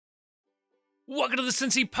Welcome to the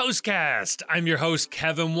Cincy Postcast. I'm your host,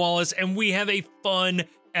 Kevin Wallace, and we have a fun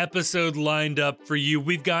episode lined up for you.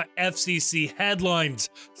 We've got FCC headlines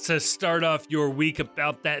to start off your week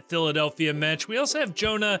about that Philadelphia match. We also have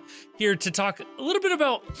Jonah here to talk a little bit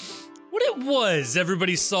about what it was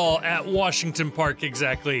everybody saw at Washington Park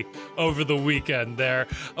exactly over the weekend there.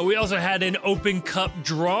 We also had an Open Cup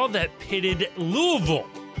draw that pitted Louisville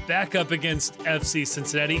back up against FC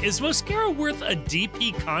Cincinnati. Is Mosquera worth a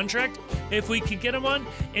DP contract if we could get him on?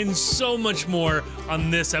 And so much more on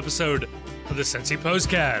this episode of the Cincy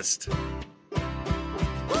Postcast.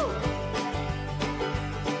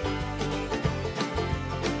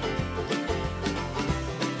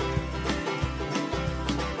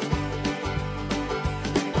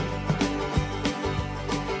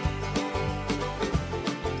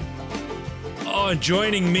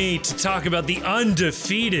 Joining me to talk about the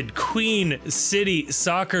undefeated Queen City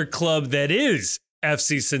Soccer Club that is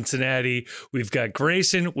FC Cincinnati. We've got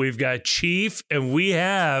Grayson, we've got Chief, and we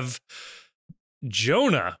have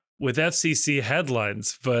Jonah with FCC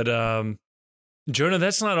headlines. But Jonah,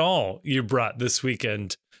 that's not all you brought this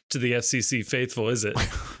weekend to the FCC faithful, is it?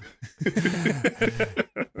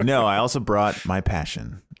 No, I also brought my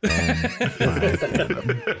passion.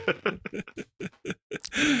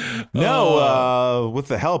 With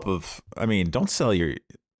the help of, don't sell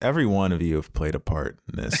every one of you have played a part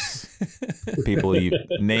in this. People,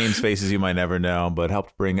 names, faces you might never know, but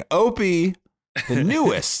helped bring Ope-y, the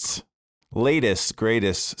newest, latest,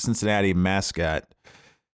 greatest Cincinnati mascot,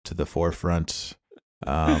 to the forefront.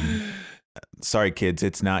 Sorry, kids,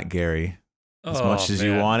 it's not Gary. As much as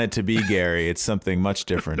you want it to be Gary, it's something much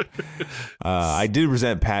different. I did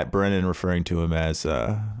resent Pat Brennan referring to him as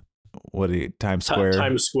Times Square.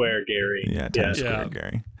 Times Square Gary. Yeah, Times Square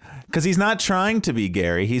Gary. Because he's not trying to be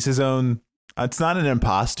Gary. He's his own. It's not an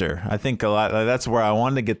imposter. I think that's where I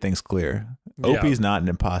wanted to get things clear. Opie's not an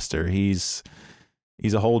imposter. He's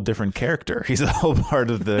a whole different character. He's a whole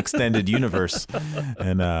part of the extended universe,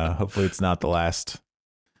 and hopefully it's not the last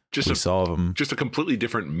we saw of him. Just a completely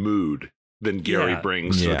different mood than Gary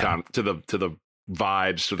brings to the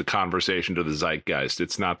vibes, to the conversation, to the zeitgeist.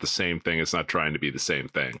 It's not the same thing. It's not trying to be the same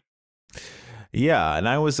thing. Yeah, and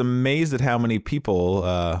I was amazed at how many people.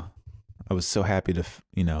 I was so happy to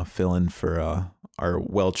fill in for our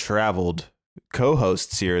well-traveled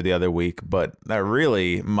co-hosts here the other week, but that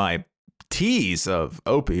really my tease of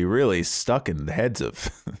Opie really stuck in the heads of.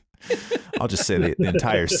 I'll just say the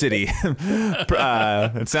entire city.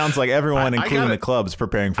 It sounds like everyone, including the clubs,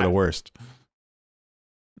 preparing for the worst.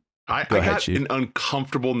 I got an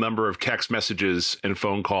uncomfortable number of text messages and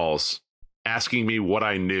phone calls asking me what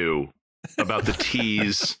I knew about the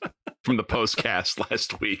tease from the postcast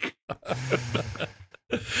last week.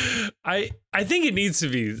 I think it needs to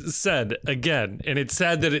be said again, and it's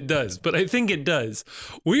sad that it does, but I think it does.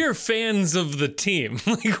 We are fans of the team.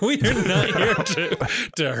 Like, we are not here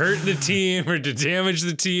to hurt the team or to damage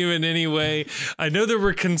the team in any way. I know there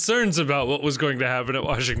were concerns about what was going to happen at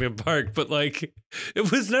Washington Park, but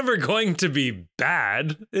it was never going to be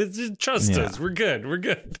bad. Trust us. We're good. We're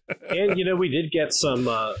good. And we did get some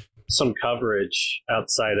coverage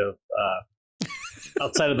outside of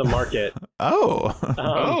the market.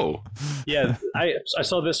 Yeah, I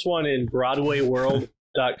saw this one in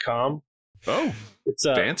BroadwayWorld.com. Oh, it's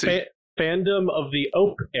a fancy fandom of the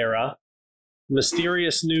Ope era.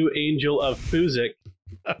 Mysterious new angel of Fuzik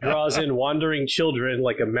draws in wandering children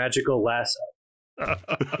like a magical lasso.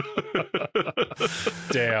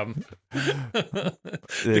 Damn.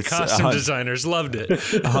 The costume designers loved it.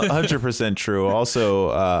 100% true.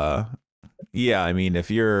 Also,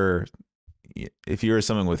 if you're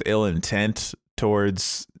someone with ill intent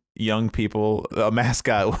towards young people, a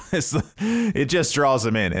mascot it just draws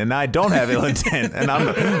them in. And I don't have ill intent, and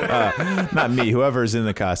I'm not me. Whoever's in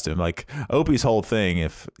the costume, like Opie's whole thing,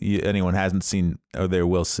 if anyone hasn't seen or they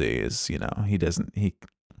will see, is he doesn't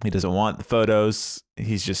want the photos.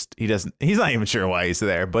 He's not even sure why he's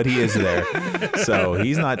there, but he is there. So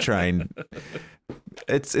he's not trying.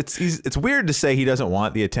 It's weird to say he doesn't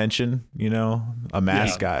want the attention, a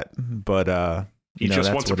mascot, but he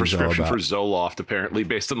just wants a prescription for Zoloft, apparently,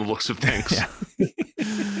 based on the looks of things.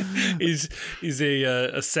 He's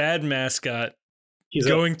a sad mascot. He's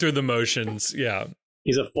going through the motions. Yeah.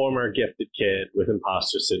 He's a former gifted kid with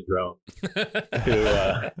imposter syndrome.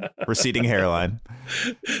 Receding hairline.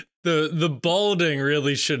 The balding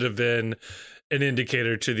really should have been an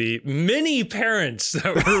indicator to the many parents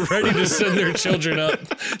that were ready to send their children up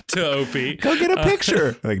to Opie. Go get a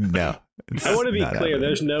picture. No. I want to be clear. Happening.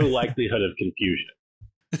 There's no likelihood of confusion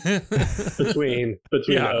between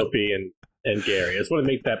Opie and Gary. I just want to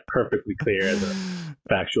make that perfectly clear as a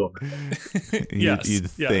factual matter. Yes.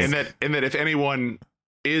 And that if anyone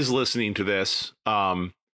is listening to this,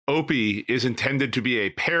 Ope-y is intended to be a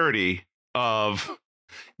parody of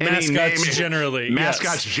mascots generally,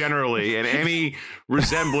 and any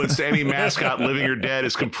resemblance to any mascot, living or dead,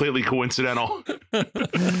 is completely coincidental.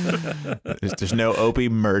 There's no Ope-y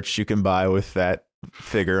merch you can buy with that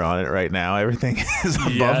figure on it right now. Everything is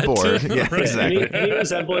above board. Yeah, right. exactly. Any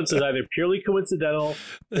resemblance is either purely coincidental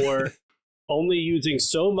or only using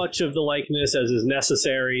so much of the likeness as is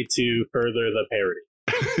necessary to further the parody.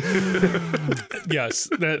 Yes,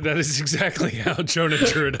 that is exactly how Jonah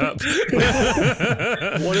drew it up.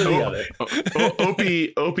 One or the other.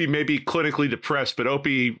 Ope may be clinically depressed, but Ope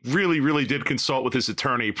really did consult with his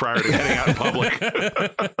attorney prior to heading out in public.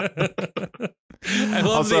 I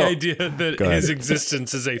love the idea that his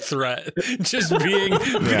existence is a threat. Just being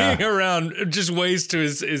around just weighs to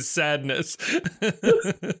his sadness.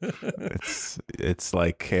 It's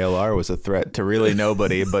like KLR was a threat to really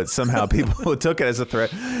nobody, but somehow people took it as a threat.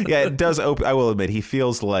 Yeah, it does. I will admit, he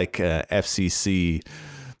feels like FCC.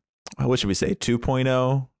 What should we say?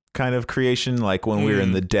 2.0 kind of creation. Like when we were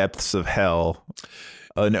in the depths of hell,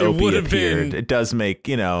 an Ope-y appeared. It does make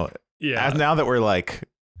now that we're like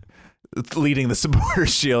leading the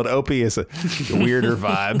supporters shield, Ope-y is a weirder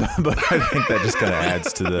vibe, but I think that just kind of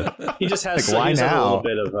adds to the. He just has, a little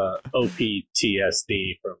bit of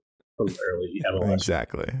OPTSD from early evolution.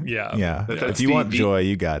 Exactly. Yeah. If you want joy,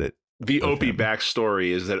 you got it. The Ope-y backstory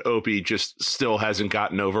is that Ope-y just still hasn't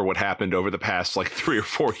gotten over what happened over the past 3 or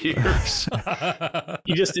 4 years.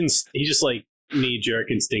 He just like knee jerk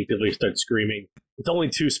instinctively starts screaming. It's only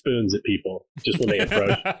 2 spoons at people just when they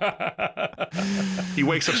approach. He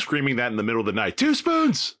wakes up screaming that in the middle of the night. 2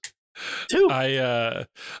 spoons. 2. I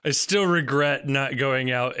still regret not going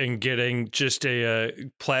out and getting just a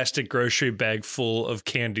plastic grocery bag full of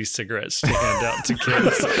candy cigarettes to hand out to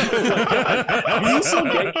kids. Do you still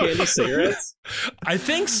get candy cigarettes? I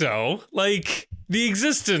think so. Like, the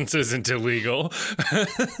existence isn't illegal.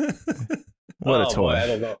 What a toy. Boy, I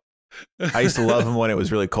don't know. I used to love them when it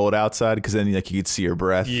was really cold outside because then you could see your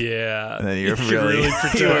breath. Yeah. And then you're really living.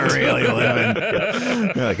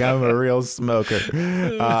 You're like, I'm a real smoker.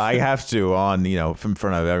 I have to, from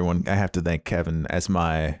front of everyone, I have to thank Kevin as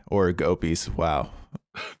my org Ope-y's. Wow.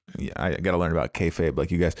 Yeah, I got to learn about kayfabe like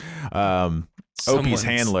you guys. Ope-y's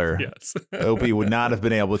handler. Yes. Ope-y would not have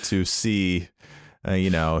been able to see,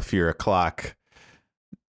 if you're a clock,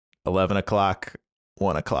 11 o'clock,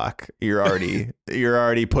 1 o'clock, you're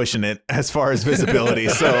already pushing it as far as visibility.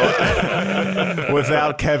 So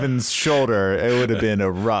without Kevin's shoulder, it would have been a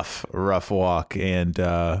rough walk. And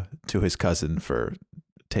to his cousin for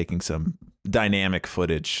taking some dynamic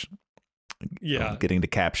footage, getting to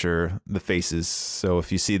capture the faces. So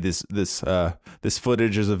if you see this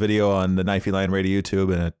footage, there's a video on the Knifey Line Radio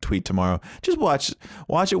YouTube and a tweet tomorrow. Just watch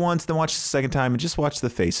it once, then watch it the second time, and just watch the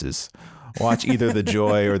faces. Watch either the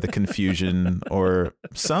joy or the confusion or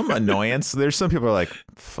some annoyance. There's some people are like,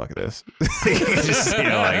 fuck this. Just,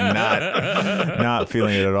 not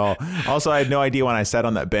feeling it at all. Also, I had no idea when I sat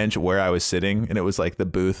on that bench where I was sitting, and it was like the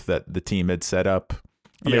booth that the team had set up.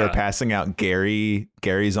 They were passing out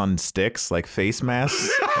Gary's on sticks, like face masks.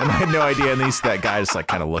 And I had no idea. And that guy just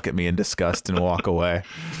kind of look at me in disgust and walk away.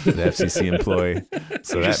 The FCC employee.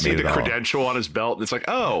 So you that just see made the it credential on his belt, and it's like,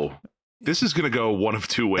 oh, this is going to go one of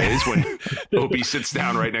 2 ways when Ope sits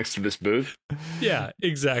down right next to this booth. Yeah,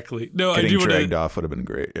 exactly. No, Getting dragged off would have been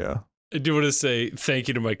great. Yeah. I do want to say thank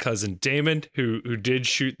you to my cousin Damon, who did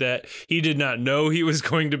shoot that. He did not know he was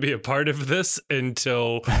going to be a part of this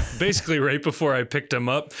until basically right before I picked him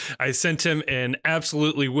up. I sent him an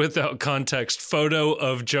absolutely without context photo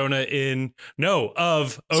of Jonah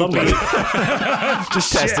of Ope-y.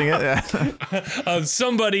 Just testing it. Of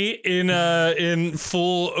somebody in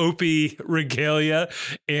full Ope-y regalia,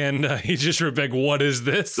 and he just wrote back, "What is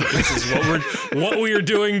this? This is what we are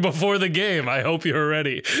doing before the game. I hope you're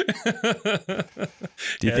ready."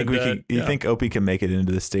 Do you think you think Ope-y can make it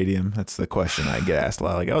into the stadium? That's the question I get asked a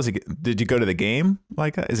lot. Like, did you go to the game?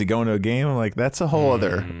 Like, is he going to a game? I'm like, that's a whole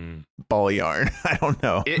other ball of yarn. I don't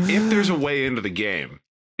know. If there's a way into the game,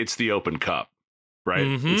 it's the Open Cup, right?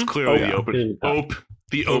 Mm-hmm. It's clearly the Open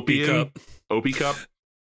Ope-y Cup. Ope-y Cup.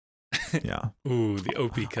 Yeah. Ooh, the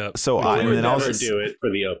Ope-y Cup. So we would never do it for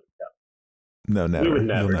the Open Cup. No, never. We would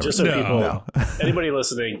never. Just so people, anybody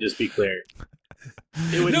listening, just be clear.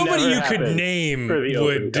 Nobody you could name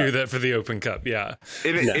would do that for the Open Cup. Yeah.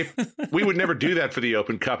 We would never do that for the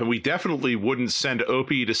Open Cup, and we definitely wouldn't send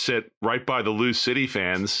Ope-y to sit right by the Lou City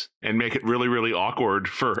fans and make it really, really awkward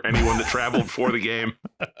for anyone that traveled for the game.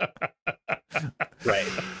 Right.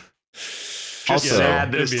 Just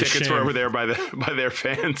sad that his tickets were over there by their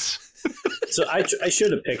fans. So I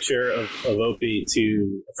showed a picture of Ope-y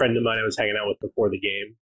to a friend of mine I was hanging out with before the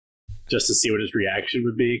game, just to see what his reaction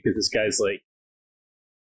would be, because this guy's like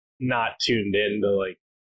not tuned in to like,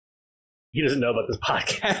 he doesn't know about this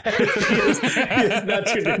podcast. he is not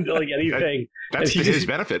tuned into like anything. That's to his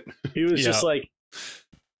benefit. He was just like,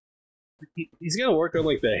 he's gonna work on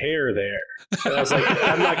like the hair there. And I was like,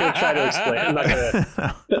 I'm not gonna try to explain.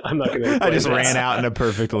 I'm not gonna. I just ran out in a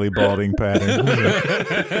perfectly balding pattern.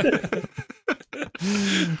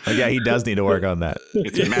 Yeah, he does need to work on that.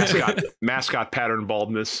 It's a mascot pattern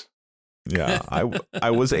baldness. Yeah,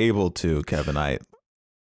 I was able to, Kevin.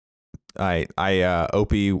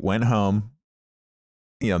 Ope-y went home.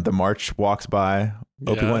 You know, the march walks by.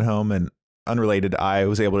 Ope-y went home, and unrelated, I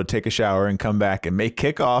was able to take a shower and come back and make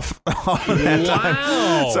kickoff on that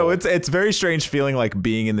time. So it's very strange feeling like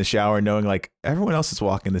being in the shower, knowing like everyone else is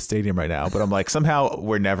walking the stadium right now, but I'm like, somehow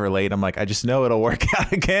we're never late. I'm like, I just know it'll work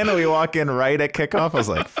out again. And we walk in right at kickoff. I was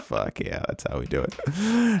like, fuck yeah, that's how we do it.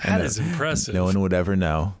 That is impressive. No one would ever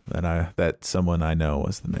know that someone I know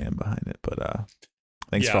was the man behind it. But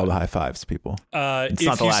thanks for all the high fives, people. It's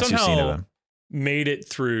not the last you've seen of them. Made it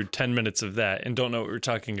through 10 minutes of that and don't know what we're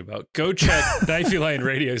talking about, go check Knifey Lion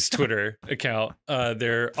Radio's Twitter account.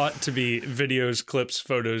 There ought to be videos, clips,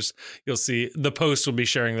 photos. You'll see the post will be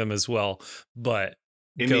sharing them as well. But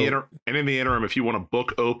in the interim, if you want to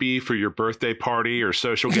book Ope-y for your birthday party or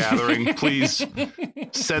social gathering, please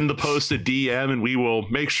send the post a DM and we will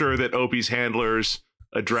make sure that Ope-y's handlers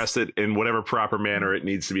address it in whatever proper manner it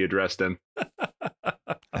needs to be addressed in.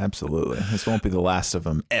 Absolutely. This won't be the last of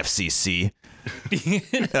them, FCC.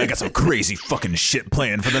 I got some crazy fucking shit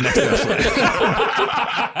planned for the next episode.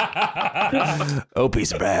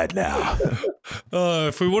 Opie's bad now.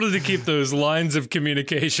 If we wanted to keep those lines of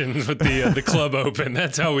communication with the club open,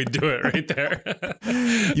 that's how we do it right there.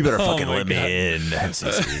 You better fucking let me in,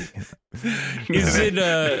 FCC. Is it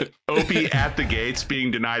Ope-y at the gates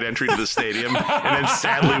being denied entry to the stadium and then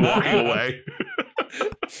sadly walking away?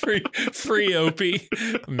 Free Ope-y,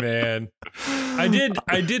 man. I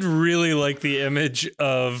did really like the image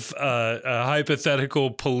of a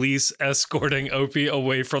hypothetical police escorting Ope-y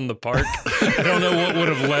away from the park. I don't know what would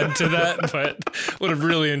have led to that, but would have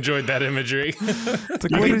really enjoyed that imagery. It's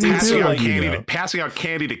like, what did he do? Passing out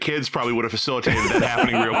candy to kids probably would have facilitated that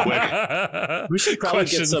happening real quick. We should probably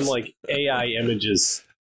get some like AI images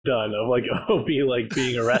done of like Ope-y like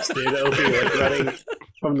being arrested, Ope-y like running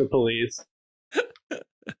from the police.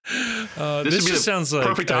 This just sounds like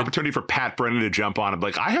perfect opportunity for Pat Brennan to jump on and be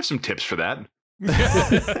like, I have some tips for that.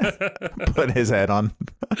 Put his head on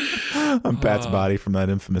Pat's body from that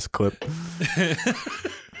infamous clip.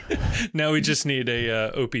 Now we just need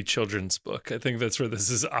a Ope-y children's book. I think that's where this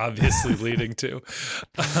is obviously leading to.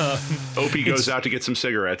 Ope-y goes out to get some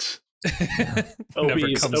cigarettes.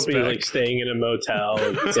 Ope-y's like staying in a motel.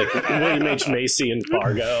 It's like William H. Macy in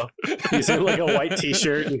Fargo. He's in like a white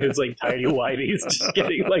t-shirt and his like tiny whiteies, just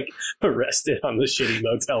getting like arrested on the shitty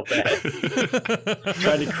motel bed,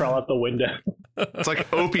 trying to crawl out the window. It's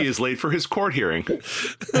like Ope-y is late for his court hearing. Kevin,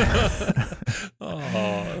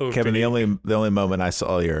 the only moment I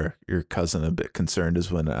saw your cousin a bit concerned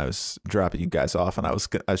is when I was dropping you guys off, and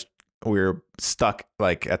we were stuck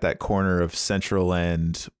like at that corner of Central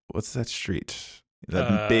and what's that street?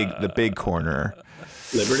 The big corner.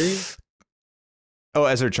 Liberty? Oh,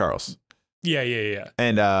 Ezra Charles. Yeah.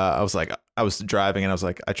 And I was driving and I was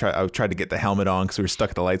like, I tried to get the helmet on because we were stuck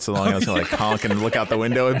at the light so long. I was gonna like honk and look out the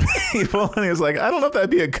window at people, and he was like, I don't know if that'd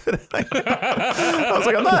be a good idea. I was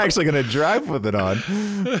like, I'm not actually gonna drive with it on,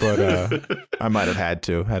 but I might have had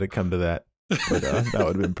to come to that. But that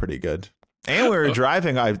would have been pretty good. And we were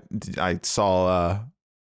driving. I saw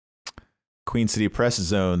Queen City Press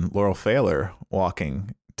Zone Laurel Failer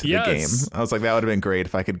walking to the game. I was like, that would have been great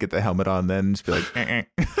if I could get the helmet on then and just be like,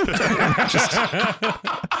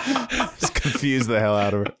 just confuse the hell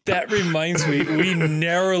out of her. That reminds me, we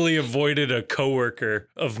narrowly avoided a coworker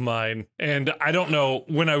of mine. And I don't know,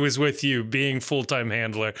 when I was with you being full-time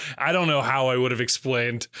handler, I don't know how I would have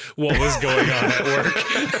explained what was going on at work.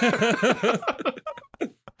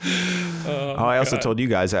 I also told you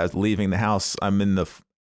guys I was leaving the house. I'm in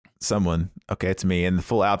it's me in the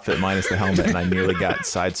full outfit minus the helmet, and I nearly got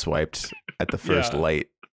sideswiped at the first light,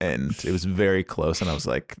 and it was very close. And I was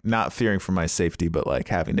like, not fearing for my safety, but like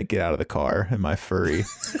having to get out of the car in my furry,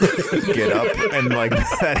 get up and like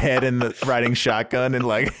that head in the riding shotgun and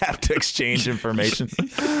like have to exchange information.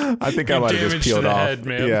 I think I might have just peeled off. Head,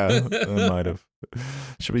 man. Yeah, I might have.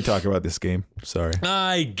 Should we talk about this game? Sorry.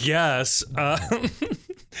 I guess.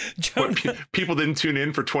 People didn't tune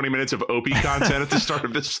in for 20 minutes of Ope-y content at the start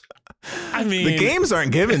of this. I mean, the games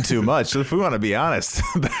aren't given too much. If we want to be honest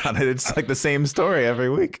about it, it's like the same story every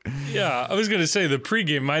week. Yeah, I was going to say the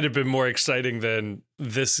pregame might have been more exciting than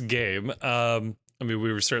this game. I mean,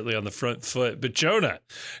 we were certainly on the front foot. But Jonah,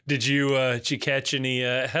 did you catch any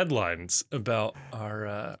headlines about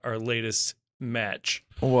our latest match?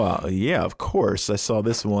 Well, yeah, of course. I saw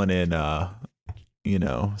this one in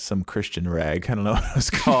some Christian rag. I don't know what it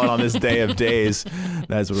was called on this day of days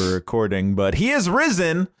as we're recording, but he has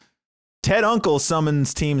risen. Ted Uncle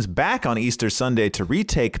summons teams back on Easter Sunday to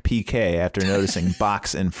retake PK after noticing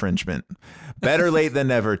box infringement. Better late than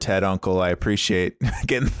never, Ted Uncle. I appreciate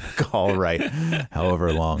getting the call right,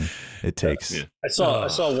 however long it takes. Yeah. I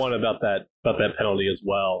saw one about that penalty as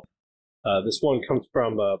well. This one comes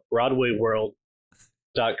from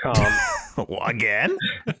BroadwayWorld.com. Again?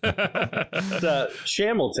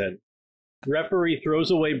 Shamilton. Referee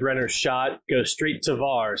throws away Brenner's shot, goes straight to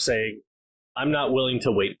VAR, saying, "I'm not willing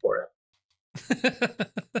to wait for it."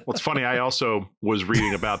 Well, it's funny. I also was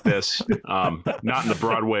reading about this, not in the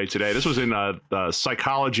Broadway today. This was in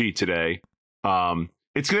Psychology today.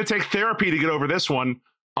 It's going to take therapy to get over this one.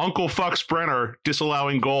 Uncle fucks Brenner,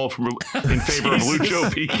 disallowing goal in favor of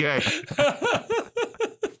Lucho PK.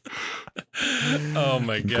 Oh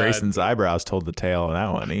my God! Grayson's eyebrows told the tale on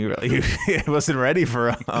that one. He wasn't ready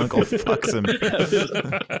for Uncle fucks him.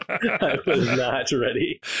 I was not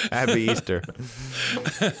ready. Happy Easter.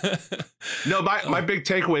 No, my big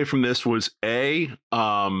takeaway from this was that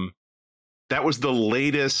was the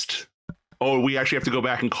latest. Oh, we actually have to go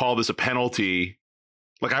back and call this a penalty.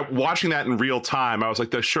 Like watching that in real time, I was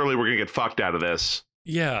like, surely we're gonna get fucked out of this.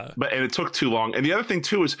 Yeah. And it took too long. And the other thing,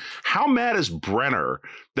 too, is how mad is Brenner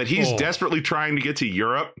that he's desperately trying to get to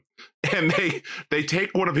Europe and they take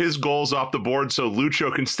one of his goals off the board so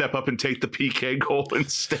Lucho can step up and take the PK goal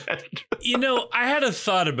instead. I had a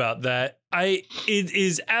thought about that. It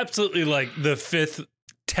is absolutely like the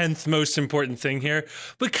 10th most important thing here,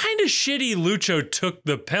 but kind of shitty Lucho took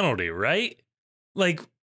the penalty, right? Like,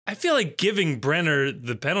 I feel like giving Brenner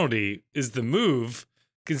the penalty is the move.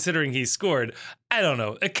 Considering he scored, I don't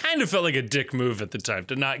know. It kind of felt like a dick move at the time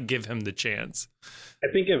to not give him the chance. I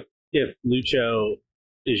think if Lucho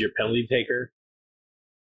is your penalty taker,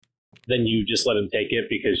 then you just let him take it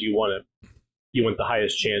because you want the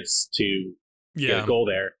highest chance to get a goal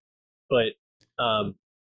there. But I've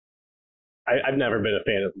never been a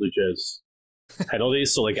fan of Lucho's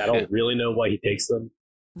penalties, so I don't really know why he takes them.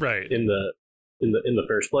 Right in the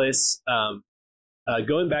first place.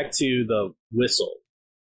 Going back to the whistle.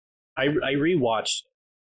 I rewatched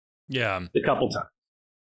a couple times,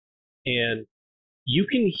 and you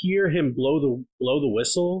can hear him blow the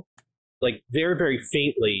whistle like very, very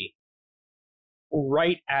faintly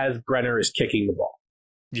right as Brenner is kicking the ball.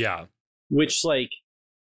 Yeah, which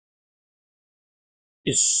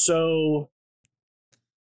is so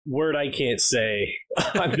word I can't say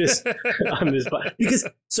on this because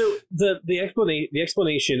so the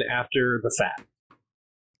explanation after the fact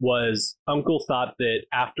was Uncle thought that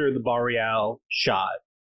after the Barreal shot,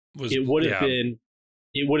 it would have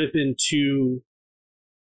been too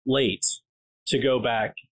late to go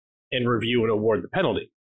back and review and award the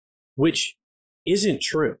penalty, which isn't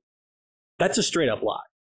true. That's a straight up lie.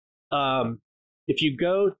 So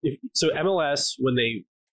MLS, when they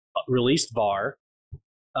released VAR,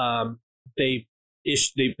 they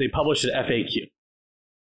published an FAQ,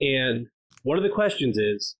 and one of the questions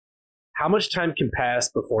is, how much time can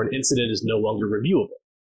pass before an incident is no longer reviewable?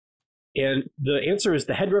 And the answer is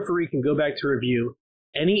the head referee can go back to review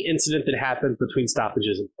any incident that happens between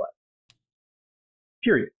stoppages in play.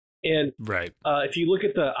 Period. And if you look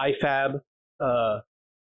at the IFAB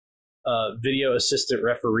video assistant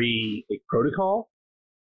referee protocol,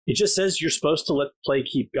 it just says you're supposed to let the play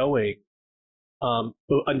keep going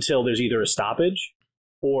until there's either a stoppage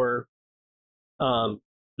or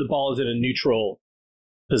the ball is in a neutral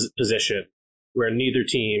position where neither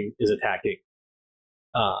team is attacking,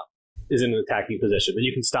 is in an attacking position. Then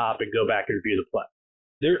you can stop and go back and review the play.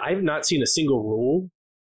 I have not seen a single rule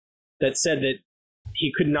that said that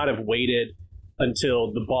he could not have waited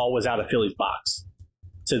until the ball was out of Philly's box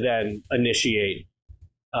to then initiate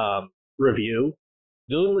review.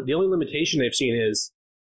 The only limitation I've seen is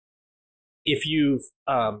if you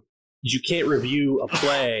can't review a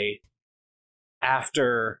play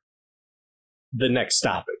after the next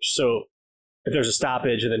stoppage. So if there's a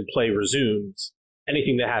stoppage and then play resumes,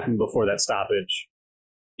 anything that happened before that stoppage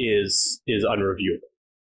is unreviewable.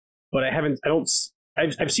 But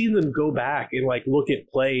I've seen them go back and look at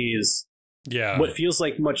plays. Yeah. What feels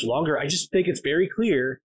like much longer. I just think it's very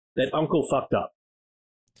clear that Uncle fucked up.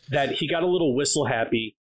 that he got a little whistle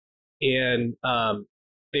happy, and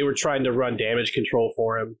they were trying to run damage control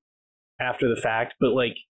for him after the fact, but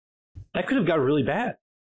like that could have got really bad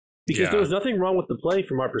because there was nothing wrong with the play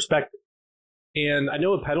from our perspective. And I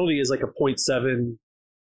know a penalty is like a 0.7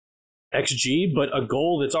 XG, but a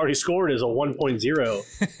goal that's already scored is a 1.0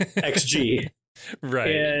 XG.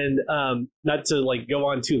 Right. And not to like go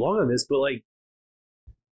on too long on this, but like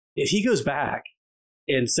if he goes back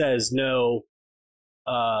and says, no,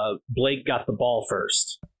 Blake got the ball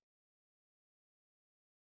first,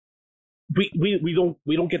 we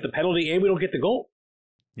don't get the penalty and we don't get the goal.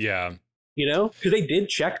 Yeah. You know, because they did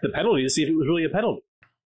check the penalty to see if it was really a penalty.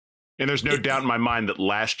 And there's no doubt in my mind that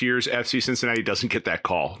last year's FC Cincinnati doesn't get that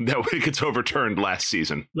call. That gets overturned last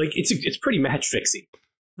season. Like it's pretty match fixing,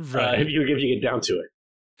 right? If you get down to it.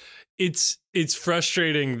 It's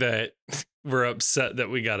frustrating that we're upset that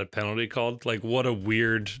we got a penalty called. Like, what a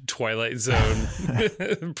weird Twilight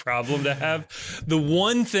Zone problem to have. The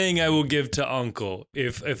one thing I will give to Uncle,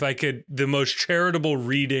 if I could, the most charitable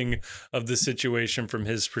reading of the situation from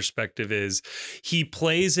his perspective is he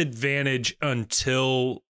plays advantage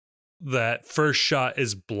until that first shot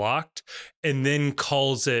is blocked and then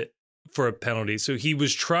calls it for a penalty. So he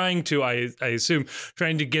was trying to, I assume,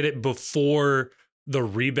 trying to get it before the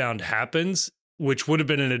rebound happens, which would have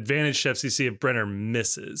been an advantage to FCC if Brenner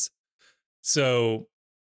misses. So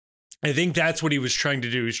I think that's what he was trying to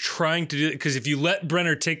do. He's trying to do it because if you let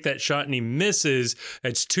Brenner take that shot and he misses,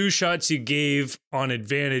 it's 2 shots you gave on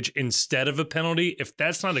advantage instead of a penalty. If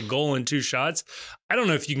that's not a goal in 2 shots, I don't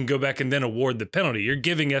know if you can go back and then award the penalty. You're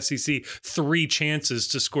giving FCC 3 chances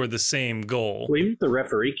to score the same goal. Well, even if the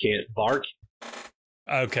referee can't, VAR can.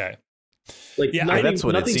 Okay. Like, yeah, that's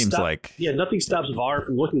what it seems like. Yeah, nothing stops VAR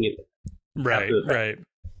from looking at it. Right.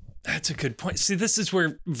 That's a good point. See, this is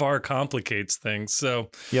where VAR complicates things. So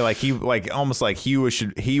yeah, almost like he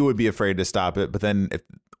would be afraid to stop it, but then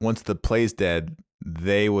once the play's dead,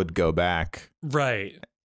 they would go back. Right.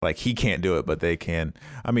 Like he can't do it, but they can.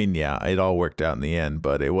 I mean, yeah, it all worked out in the end,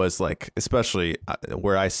 but it was like, especially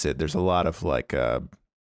where I sit, there's a lot of like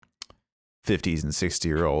 50s and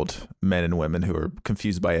 60-year-old men and women who are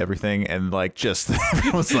confused by everything, and like just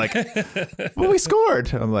everyone's like, well, we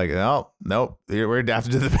scored. I'm like, nope, we're have to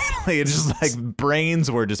do the penalty. It's just like brains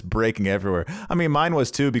were just breaking everywhere. I mean, mine was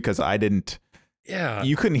too, because I didn't. Yeah,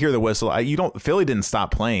 you couldn't hear the whistle. Philly didn't stop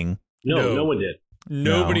playing. No one did.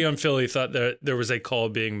 Nobody on Philly thought that there was a call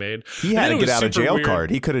being made. He had a get out of jail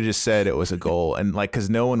card. He could have just said it was a goal, and like, because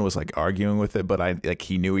no one was like arguing with it. But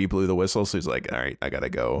he knew he blew the whistle, so he's like, all right, I gotta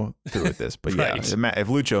go through with this. But right. Yeah, if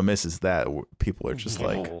Lucho misses that, people are just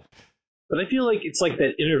like. But I feel like it's like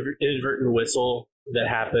that inadvertent whistle that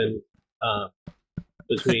happened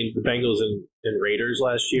between the Bengals and Raiders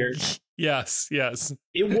last year. Yes.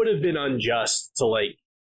 It would have been unjust to like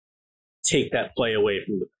take that play away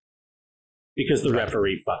from the. Because the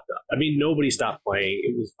referee fucked up. I mean, nobody stopped playing.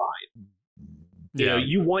 It was fine. You know,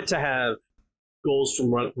 you want to have goals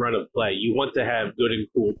from run of play. You want to have good and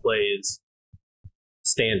cool plays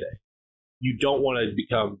standing. You don't want to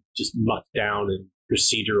become just mucked down in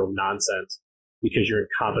procedural nonsense because your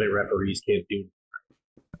incompetent referees can't do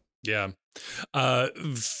it. Yeah.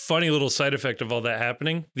 Funny little side effect of all that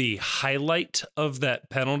happening. The highlight of that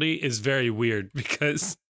penalty is very weird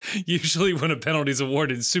because usually when a penalty is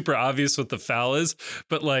awarded, it's super obvious what the foul is,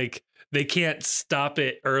 but like they can't stop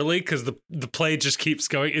it early because the play just keeps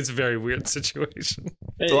going. It's a very weird situation.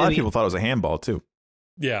 A lot of people thought it was a handball too.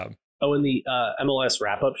 Yeah. Oh, and the MLS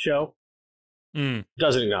wrap-up show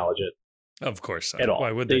doesn't acknowledge it. Of course not. At all.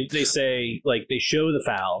 Why would they? They say, like, they show the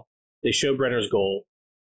foul, they show Brenner's goal,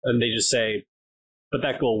 and they just say, but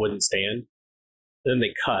that goal wouldn't stand. And then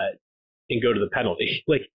they cut and go to the penalty.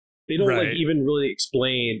 Like, they don't like even really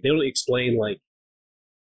explain. They don't explain like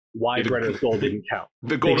why Brenner's goal didn't count.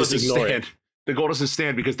 The goal doesn't stand. The goal doesn't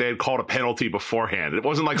stand because they had called a penalty beforehand. It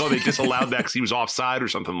wasn't like, they disallowed that because he was offside or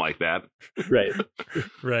something like that.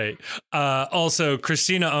 Right. Also,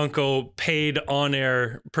 Christina Uncle, paid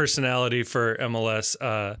on-air personality for MLS.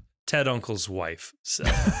 Ted Uncle's wife, so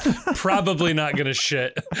probably not going to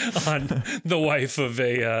shit on the wife of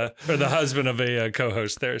or the husband of a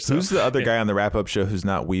co-host there. So, who's the other guy on the wrap-up show who's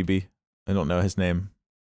not Weeby? I don't know his name.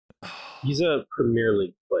 He's a Premier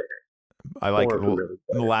League player. I like in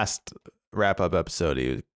the last wrap-up episode, he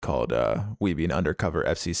was called Weeby an undercover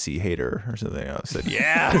FCC hater or something. I said,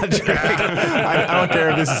 yeah, I don't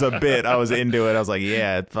care if this is a bit. I was into it. I was like,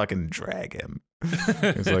 yeah, fucking drag him.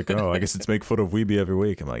 He's like, oh, I guess it's make fun of Weeby every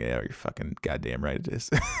week. I'm like, yeah, you're fucking goddamn right it is.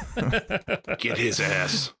 Get his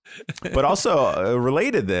ass. But also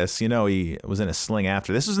related this, he was in a sling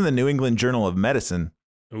after. This was in the New England Journal of Medicine.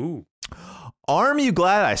 Ooh. Arm you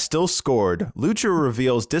glad I still scored. Lucha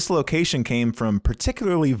reveals dislocation came from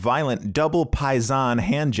particularly violent double paisan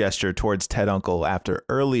hand gesture towards Ted Uncle after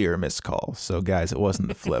earlier missed call. So, guys, it wasn't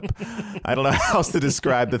the flip. I don't know how else to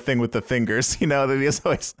describe the thing with the fingers. You know, that he's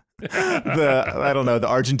always the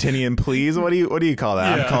Argentinian please. What do you call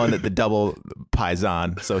that? Yeah. I'm calling it the double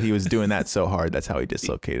paisan. So he was doing that so hard. That's how he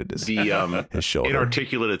dislocated his shoulder.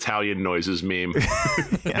 Inarticulate Italian noises meme.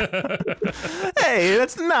 Hey,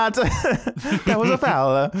 that's not. That was a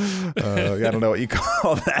foul. I don't know what you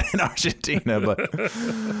call that in Argentina, but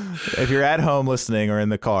if you're at home listening or in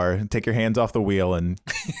the car, take your hands off the wheel and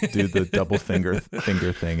do the double finger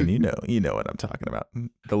thing, and you know what I'm talking about.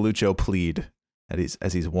 The Lucho plead,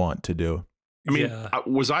 as he's wont to do. I mean,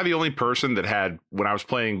 was I the only person that had, when I was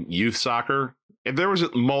playing youth soccer, if there was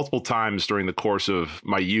multiple times during the course of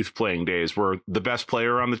my youth playing days where the best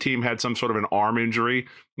player on the team had some sort of an arm injury,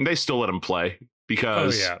 and they still let him play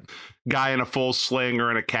because guy in a full sling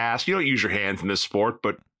or in a cast, you don't use your hands in this sport,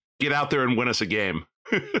 but get out there and win us a game.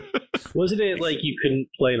 Wasn't it like you couldn't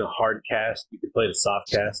play in a hard cast? You could play in a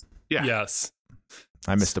soft cast? Yeah. Yes.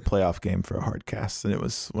 I missed a playoff game for a hard cast, and it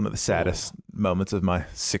was one of the saddest moments of my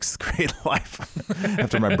 6th grade life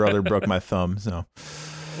after my brother broke my thumb. So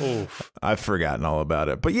I've forgotten all about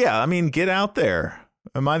it. But yeah, I mean, get out there.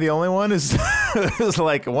 Am I the only one? Is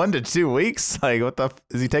like 1 to 2 weeks? Like, what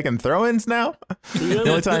is he taking throw-ins now? The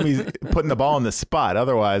only time he's putting the ball in the spot.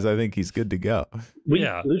 Otherwise, I think he's good to go.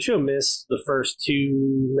 Lucho missed the first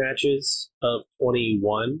 2 matches of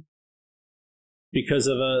 21 because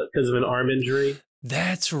of an arm injury.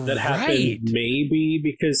 That's right. That happened maybe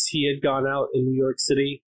because he had gone out in New York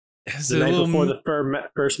City the night before the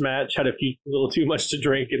first match, had a little too much to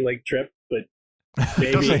drink and like tripped, but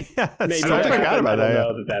maybe. I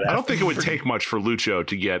don't think it would take much for Lucho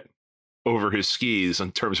to get over his skis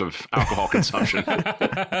in terms of alcohol consumption.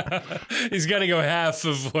 He's got to go half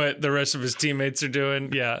of what the rest of his teammates are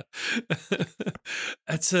doing. Yeah.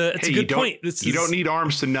 That's a good point. You don't need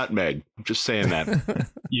arms to nutmeg. I'm just saying that.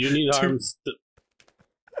 You need arms to...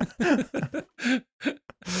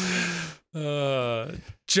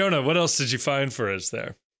 Jonah, what else did you find for us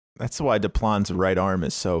there? That's why DePlan's right arm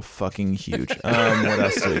is so fucking huge. What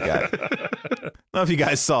else do we got? I don't know if you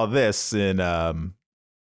guys saw this in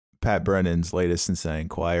Pat Brennan's latest Cincinnati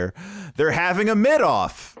Enquirer. They're having a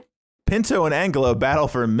mid-off. Pinto and Angelo battle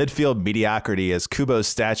for midfield mediocrity as Kubo's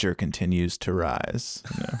stature continues to rise.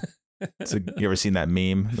 You ever seen that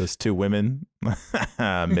meme? Those 2 women? Mid.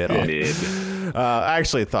 I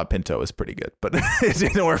actually thought Pinto was pretty good, but it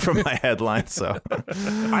didn't work from my headline. So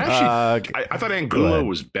I thought Angulo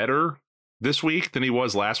was better this week than he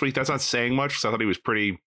was last week. That's not saying much because I thought he was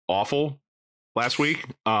pretty awful last week.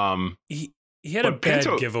 He had a bad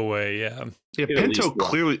giveaway. Yeah. Pinto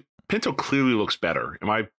clearly looks better. Am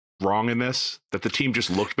I wrong in this? That the team just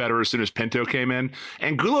looked better as soon as Pinto came in?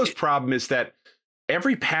 Angulo's problem is that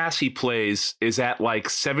every pass he plays is at like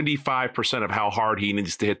 75% of how hard he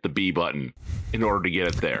needs to hit the B button in order to get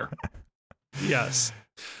it there. Yes.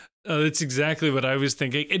 That's exactly what I was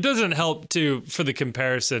thinking. It doesn't help, too, for the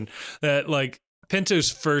comparison that, like,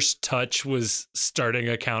 Pinto's first touch was starting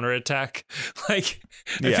a counterattack. Like,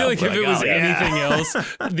 I feel like if it was anything else,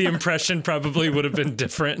 the impression probably would have been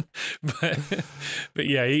different. But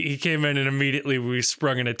yeah, he came in and immediately we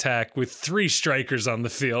sprung an attack with 3 strikers on the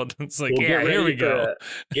field. It's like, here we go.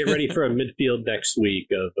 Get ready for a midfield next week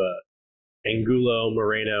of Angulo,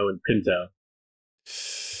 Moreno, and Pinto.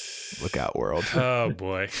 Look out, world. Oh,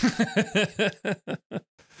 boy.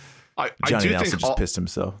 Johnny Nelson just pissed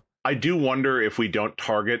himself. I do wonder if we don't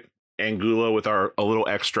target Angulo with a little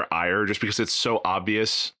extra ire just because it's so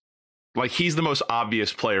obvious. Like, he's the most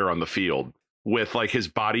obvious player on the field with like his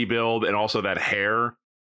body build and also that hair,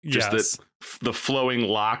 just the flowing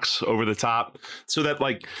locks over the top, so that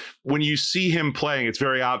like when you see him playing, it's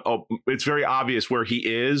very obvious where he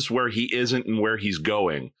is, where he isn't, and where he's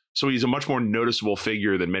going. So he's a much more noticeable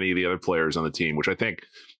figure than many of the other players on the team, which I think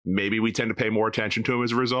maybe we tend to pay more attention to him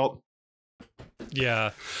as a result. Yeah,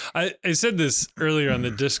 I said this earlier on the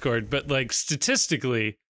Discord, but like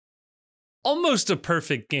statistically, almost a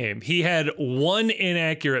perfect game. He had 1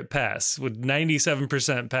 inaccurate pass with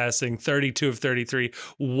 97% passing, 32 of 33,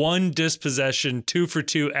 1 dispossession, 2 for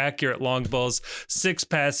 2 accurate long balls, 6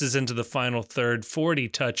 passes into the final third, 40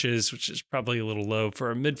 touches, which is probably a little low for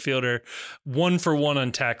a midfielder, 1 for 1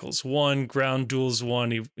 on tackles, 1 ground duels,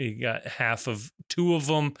 1. He got half of 2 of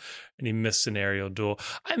them, and he missed an aerial duel.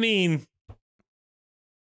 I mean,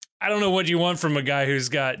 I don't know what you want from a guy who's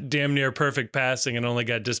got damn near perfect passing and only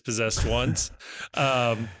got dispossessed once.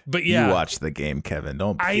 But yeah, you watch the game, Kevin.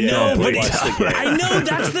 I know, but I know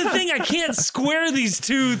that's the thing. I can't square these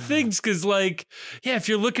two things because, like, yeah, if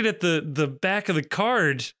you're looking at the back of the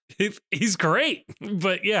card, he's great.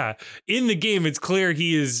 But yeah, in the game, it's clear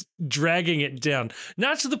he is dragging it down.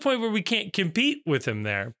 Not to the point where we can't compete with him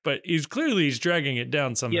there, but he's dragging it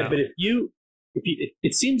down somehow. Yeah, but if you,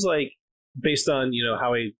 it seems like based on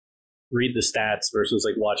how I read the stats versus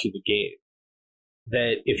like watching the game,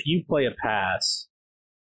 that if you play a pass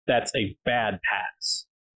that's a bad pass,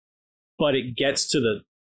 but it gets to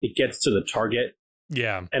the target,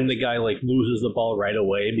 yeah, and the guy like loses the ball right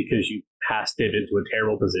away because you passed it into a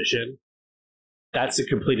terrible position, that's a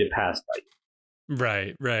completed pass by you.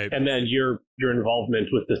 Right. And then your involvement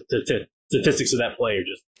with the statistics of that play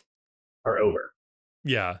are over.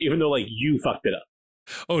 Yeah, even though like you fucked it up.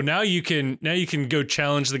 Oh, now you can go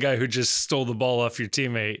challenge the guy who just stole the ball off your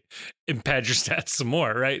teammate and pad your stats some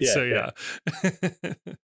more, right? Yeah, So yeah.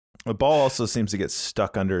 The ball also seems to get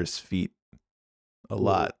stuck under his feet a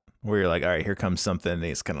lot, where you're like, all right, here comes something, and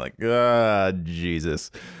he's kind of like,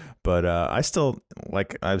 Jesus. But I still,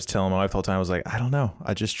 like I was telling my wife the whole time, I was like, I don't know.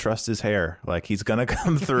 I just trust his hair. Like, he's going to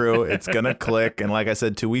come through. It's going to click. And like I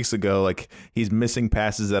said 2 weeks ago, like, he's missing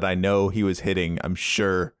passes that I know he was hitting, I'm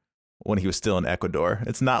sure, when he was still in Ecuador.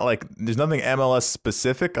 It's not like there's nothing MLS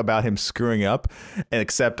specific about him screwing up,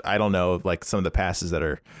 except, I don't know, like some of the passes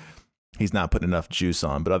that he's not putting enough juice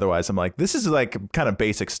on. But otherwise, I'm like, this is like kind of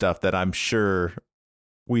basic stuff that I'm sure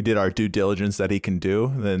we did our due diligence that he can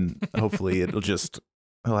do. Then hopefully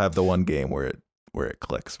he'll have the one game where it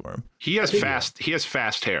clicks for him. He has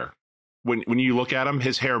fast hair. When you look at him,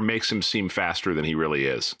 his hair makes him seem faster than he really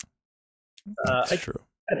is. That's true.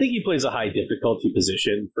 I think he plays a high difficulty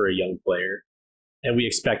position for a young player, and we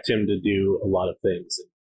expect him to do a lot of things and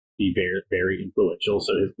be very, very influential.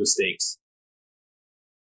 So his mistakes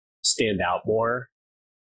stand out more.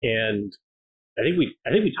 And I think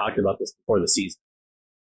we talked about this before the season.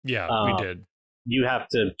 Yeah, we did. You have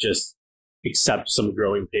to just accept some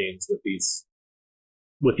growing pains with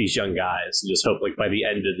these young guys and just hope like by the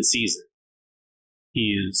end of the season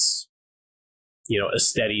he's a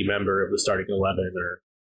steady member of the starting 11 or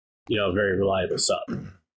a very reliable sub.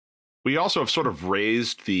 We also have sort of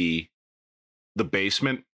raised the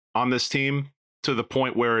basement on this team to the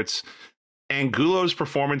point where it's Angulo's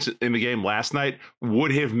performance in the game last night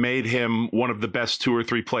would have made him one of the best 2 or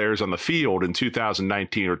 3 players on the field in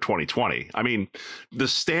 2019 or 2020. I mean, the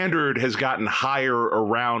standard has gotten higher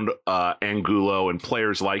around Angulo and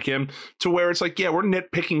players like him to where it's like, yeah, we're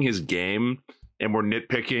nitpicking his game and we're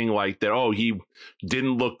nitpicking like that. Oh, he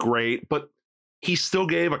didn't look great, but he still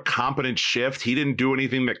gave a competent shift. He didn't do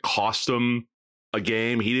anything that cost him a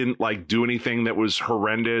game. He didn't like do anything that was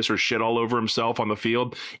horrendous or shit all over himself on the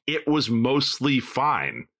field. It was mostly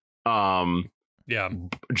fine. Yeah.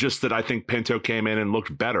 Just that I think Pinto came in and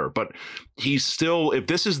looked better, but he's still, if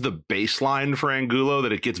this is the baseline for Angulo,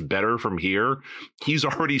 that it gets better from here, he's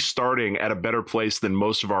already starting at a better place than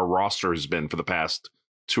most of our roster has been for the past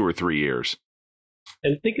 2 or 3 years.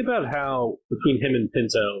 And think about how between him and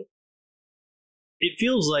Pinto, it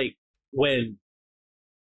feels like when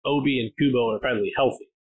Obi and Kubo are finally healthy,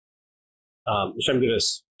 which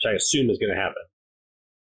I assume is going to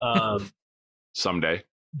happen. Someday.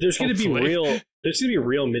 There's going to be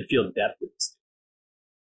real midfield depth in this.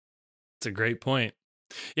 It's a great point.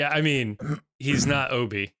 Yeah, I mean, he's not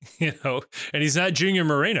Obi, and he's not Junior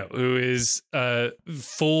Moreno, who is a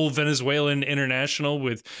full Venezuelan international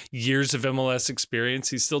with years of MLS experience.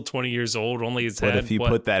 He's still 20 years old. Only his What head. if you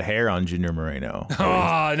put that hair on Junior Moreno?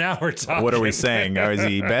 Oh, now we're talking. What are we saying? Is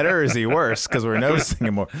he better or is he worse? Because we're noticing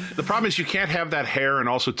him more. The problem is you can't have that hair and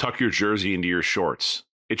also tuck your jersey into your shorts.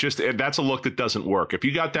 That's a look that doesn't work. If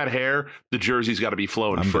you got that hair, the jersey's got to be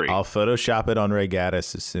flowing free. I'll Photoshop it on Ray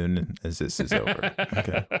Gaddis as soon as this is over.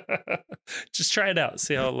 Okay. Just try it out.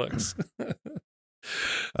 See how it looks.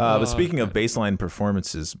 But speaking of baseline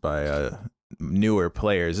performances by newer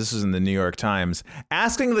players, this is in the New York Times.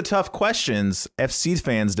 Asking the tough questions, FC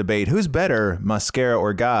fans debate who's better, Mascara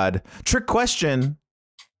or God. Trick question.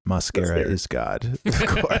 Mascara is God, of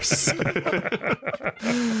course.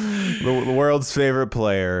 The world's favorite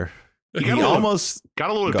player. He almost got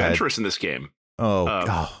a little adventurous in this game.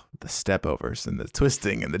 The step overs and the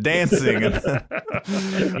twisting and the dancing.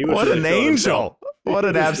 What an angel. What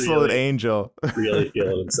an absolute angel. Really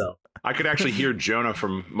feeling himself. I could actually hear Jonah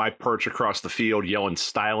from my perch across the field yelling,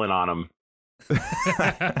 styling on him.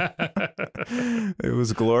 It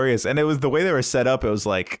was glorious. And it was the way they were set up. It was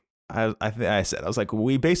like, I was like,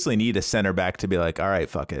 we basically need a center back to be like, all right,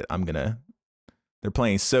 fuck it. I'm going to They're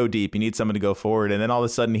playing so deep. You need someone to go forward. And then all of a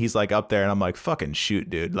sudden he's like up there and I'm like, fucking shoot,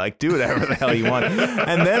 dude. Like, do whatever the hell you want.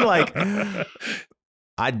 And then like,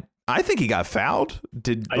 I think he got fouled.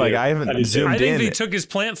 I haven't zoomed in. I think he took his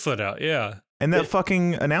plant foot out. Yeah. And that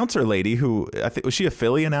fucking announcer lady who I think was she a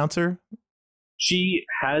Philly announcer? She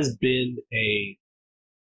has been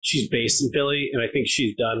she's based in Philly, and I think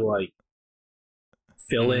she's done like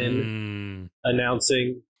fill-in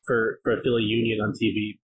announcing for Philly Union on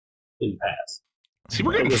TV in the past. See,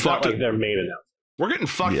 we're getting fucked. Like their main announcer. We're getting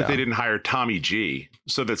fucked that they didn't hire Tommy G,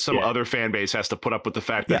 so that some other fan base has to put up with the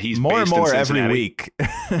fact that he's more based and more in Cincinnati. every week.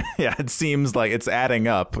 Yeah, it seems like it's adding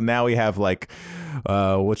up. Now we have like,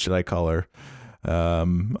 what should I call her?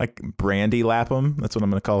 Like Brandy Lapham. That's what I'm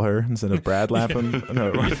going to call her instead of Brad Lapham.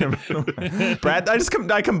 No, Brad.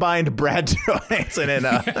 I combined Brad Johansson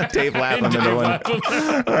and Dave Lapham into one.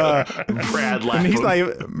 Brad Lapham. He's not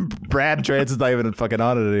even, Brad Johansson's not even fucking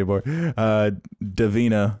on it anymore.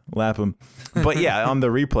 Davina Lapham. But yeah, on the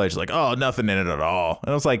replay, she's like, oh, nothing in it at all.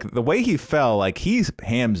 And I was like, the way he fell, like he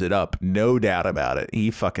hams it up, no doubt about it.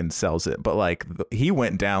 He fucking sells it. But like he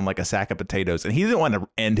went down like a sack of potatoes, and he didn't want to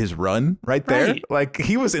end his run right there. Right. Like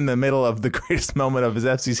he was in the middle of the greatest moment of his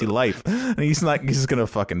FCC life, and he's just gonna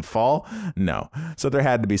fucking fall. No, so there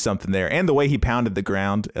had to be something there, and the way he pounded the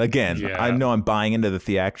ground again. Yeah. I know I'm buying into the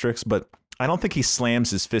theatrics, but I don't think he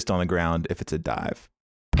slams his fist on the ground if it's a dive.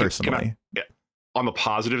 Personally, on the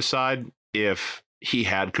positive side, if he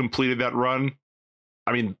had completed that run,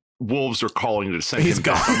 I mean, Wolves are calling to send him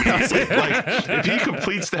gone. Like, if he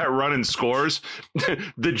completes that run and scores,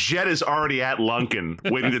 the jet is already at Lunken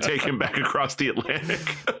waiting to take him back across the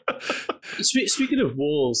Atlantic. Speaking of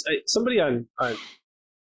Wolves, somebody on I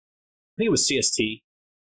think it was CST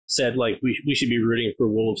said like we should be rooting for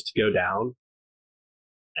Wolves to go down.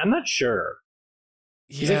 I'm not sure.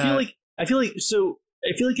 Yeah. I feel like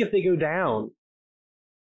if they go down,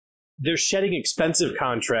 they're shedding expensive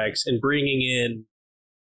contracts and bringing in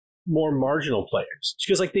more marginal players,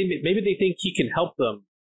 because like maybe they think he can help them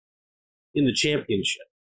in the championship.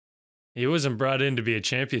 He wasn't brought in to be a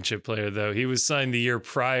championship player, though. He was signed the year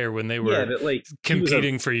prior when they were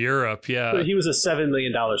competing for Europe. Yeah, but he was a $7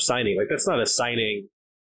 million signing. Like that's not a signing.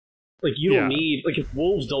 Like you don't need, like if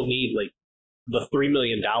Wolves don't need like the $3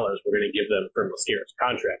 million we're going to give them for Mosquera's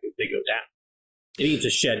contract if they go down. They need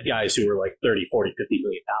to shed guys who are like 30, 40, $50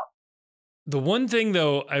 million. The one thing,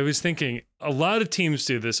 though, I was thinking, a lot of teams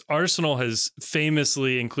do this. Arsenal has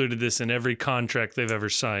famously included this in every contract they've ever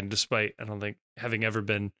signed, despite, I don't think, having ever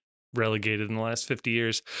been relegated in the last 50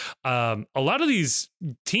 years. A lot of these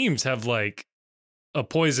teams have like a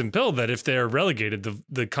poison pill that if they're relegated,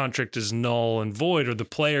 the contract is null and void, or the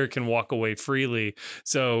player can walk away freely.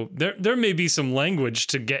 So there may be some language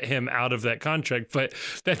to get him out of that contract, but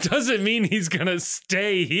that doesn't mean he's going to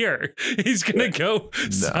stay here. He's going to go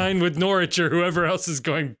sign with Norwich or whoever else is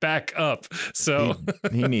going back up. So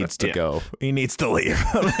he needs to go. He needs to leave.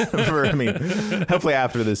 Hopefully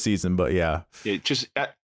after this season, but yeah.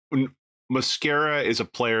 Mosquera is a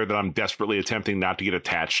player that I'm desperately attempting not to get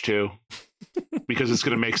attached to. Because it's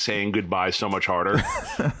going to make saying goodbye so much harder.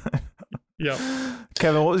 Yeah.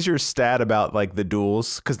 Kevin, what was your stat about like the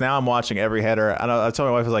duels? Because now I'm watching every header. I told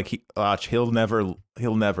my wife, I was like, he'll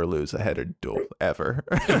never lose a header duel ever.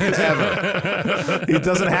 Ever. It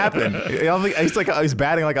doesn't happen. He's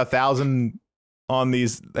batting like 1,000 on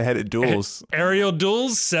these headed duels. Aerial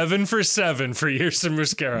duels, 7 for 7 for Yerson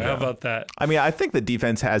Mosquera. Yeah. How about that? I mean, I think the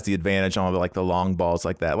defense has the advantage on like the long balls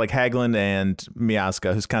like that. Like Hagelin and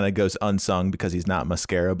Miazga, who's kind of goes unsung because he's not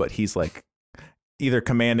Mosquera, but he's like either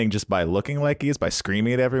commanding just by looking like he is, by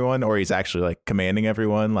screaming at everyone, or he's actually like commanding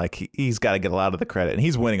everyone. Like he's got to get a lot of the credit, and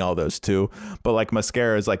he's winning all those too. But like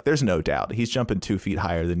Mosquera is like, there's no doubt he's jumping 2 feet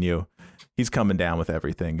higher than you. He's coming down with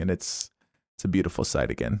everything, and it's a beautiful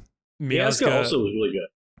sight again. Miazga also was really good.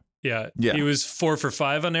 Yeah. He was 4 for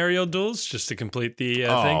 5 on aerial duels, just to complete the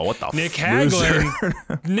thing. What the Nick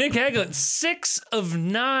Hagelin, 6 of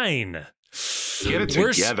 9. Get it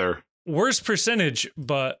together. Worst percentage,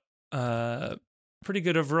 but pretty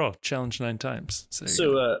good overall. Challenged 9 times.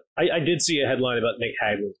 So I did see a headline about Nick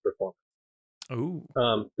Hagelin's performance. Oh.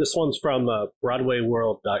 This one's from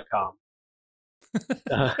BroadwayWorld.com.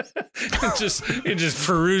 just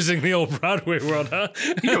perusing the old Broadway world, huh?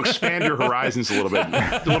 Expand your horizons a little bit.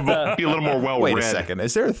 Be a little more well read. Wait a second.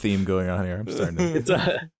 Is there a theme going on here? I'm starting to. It's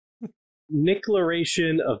a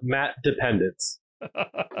Nickleration of Matt dependence.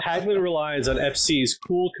 Hagelin relies on FC's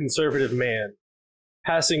cool conservative man,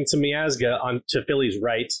 passing to Miazga on to Philly's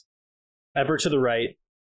right, ever to the right,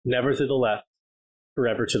 never to the left,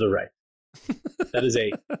 forever to the right. That is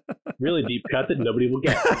a really deep cut that nobody will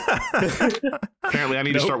get. Apparently, I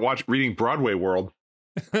need to start reading Broadway World.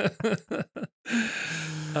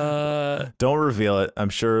 Don't reveal it. I'm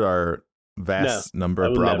sure our vast number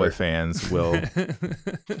of Broadway fans will.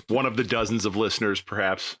 One of the dozens of listeners,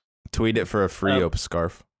 perhaps. Tweet it for a free Ope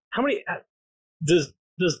scarf. How many does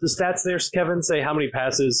the stats there, Kevin, say how many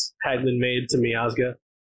passes Hagelin made to Miazga?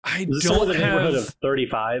 I don't have the neighborhood of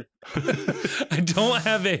 35. I don't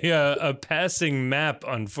have a passing map,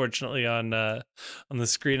 unfortunately, on the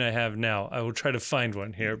screen I have now. I will try to find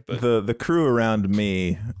one here. But the crew around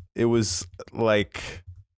me, it was like,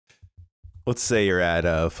 let's say you're at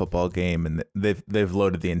a football game and they've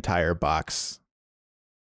loaded the entire box.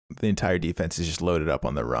 The entire defense is just loaded up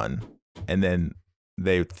on the run, and then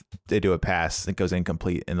they do a pass that goes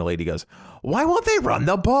incomplete, and the lady goes, "Why won't they run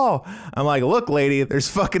the ball?" I'm like, "Look, lady, there's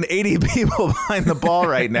fucking 80 people behind the ball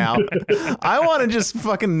right now. I want to just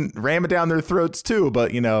fucking ram it down their throats too."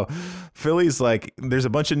 But Philly's like, there's a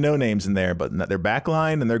bunch of no names in there, but their back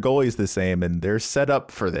line and their goalie's the same, and they're set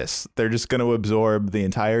up for this. They're just going to absorb the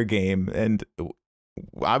entire game, and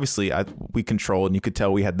obviously we controlled, and you could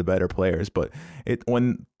tell we had the better players. But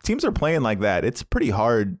when teams are playing like that, it's pretty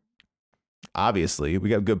hard. Obviously, we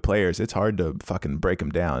got good players. It's hard to fucking break them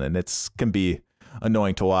down, and can be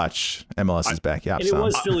annoying to watch. MLS's back yaps. And it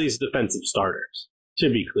was Philly's defensive starters, to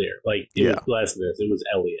be clear. Like it was less than this. It was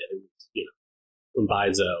Elliott. It was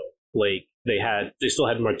Mbaizo, Blake. They still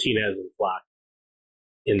had Martinez and Flock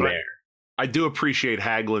in there. I do appreciate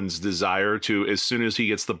Hagelin's desire to, as soon as he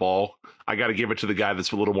gets the ball, I got to give it to the guy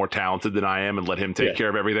that's a little more talented than I am and let him take care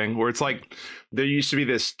of everything. Where it's like there used to be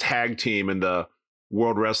this tag team in the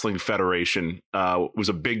World Wrestling Federation, was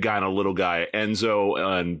a big guy and a little guy, Enzo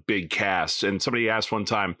and Big Cass. And somebody asked one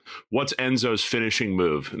time, "What's Enzo's finishing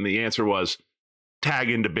move?" And the answer was, "Tag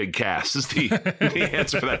into Big Cass." Is the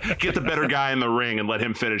answer for that. Get the better guy in the ring and let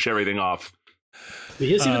him finish everything off. He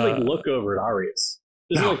doesn't even look over at Arias.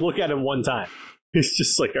 He doesn't look at him one time. He's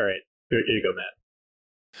just like, "All right, here you go,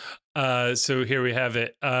 Matt." So here we have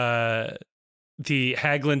it. The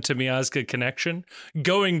Hagelin to Miazga connection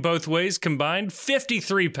going both ways combined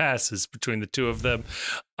 53 passes between the two of them.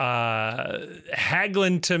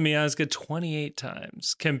 Hagelin to Miazga 28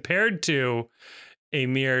 times compared to a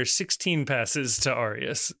mere 16 passes to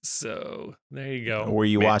Arias. So there you go. Were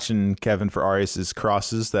you watching, Kevin, for Arias's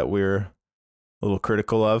crosses that we're a little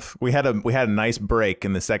critical of? We had a nice break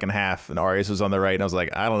in the second half, and Arias was on the right, and I was like,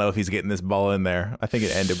 I don't know if he's getting this ball in there. I think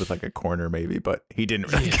it ended with like a corner maybe, but he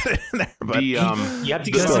didn't really get it in there. But you have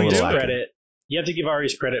to give Arias credit. You have to give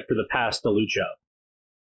Arias credit for the pass to Lucho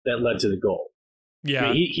that led to the goal. Yeah,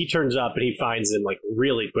 I mean, he turns up and he finds him like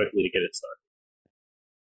really quickly to get it started.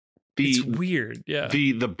 It's weird. Yeah.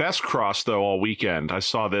 The best cross though all weekend. I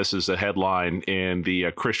saw this as a headline in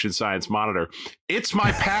the Christian Science Monitor. "It's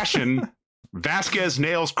my passion." Vasquez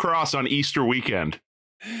nails cross on Easter weekend.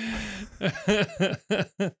 It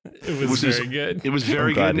was very good. It was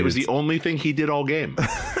very good. And it was the only thing he did all game.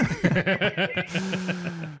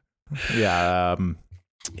 Yeah.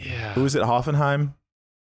 Who was it? Hoffenheim?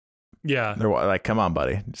 Yeah. They're like, "Come on,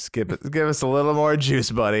 buddy. Just give us a little more juice,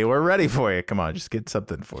 buddy. We're ready for you. Come on, just get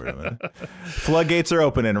something for you, man." Floodgates are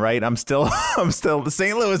opening, right? I'm still the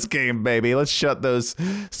St. Louis game, baby. Let's shut those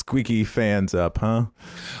squeaky fans up, huh?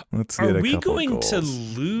 Let's get Are we going goals. to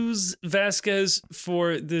lose Vasquez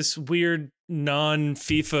for this weird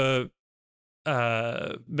non-FIFA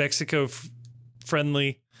Mexico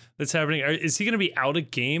friendly that's happening? Is he going to be out of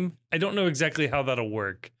game? I don't know exactly how that'll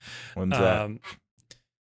work. When's that?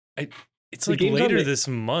 It's like later this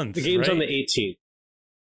month. The game's right? on the 18th.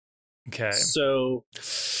 Okay. So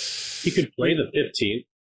he could play the 15th.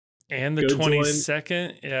 And the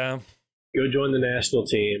 22nd. Yeah. Go join the national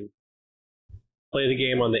team. Play the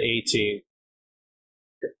game on the 18th.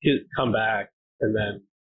 Come back and then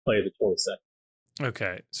play the 22nd.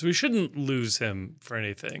 Okay. So we shouldn't lose him for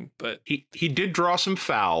anything, but he did draw some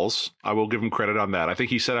fouls. I will give him credit on that. I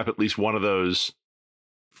think he set up at least one of those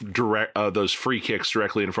those free kicks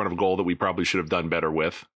directly in front of a goal that we probably should have done better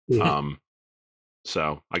with. Mm-hmm.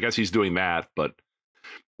 So I guess he's doing that, but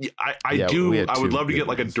I would love to get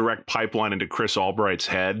like a direct pipeline into Chris Albright's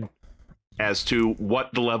head as to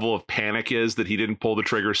what the level of panic is that he didn't pull the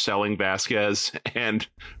trigger selling Vasquez and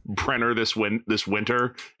Brenner this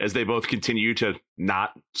winter as they both continue to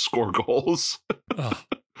not score goals. Oh.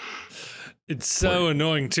 It's so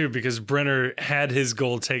annoying, too, because Brenner had his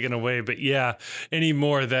goal taken away. But yeah,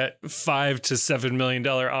 anymore, that $5 to $7 million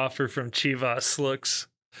offer from Chivas looks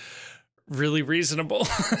really reasonable.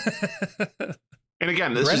 And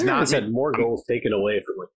again, this Brenner is not has had more goals taken away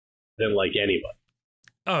from than like anybody.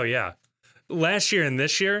 Oh, yeah. Last year and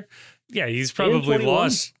this year, Yeah, he's probably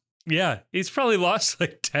lost. Yeah, he's probably lost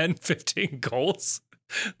like 10, 15 goals.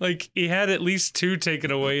 Like he had at least 2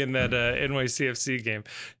 taken away in that NYCFC game.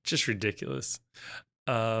 Just ridiculous.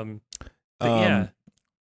 But yeah.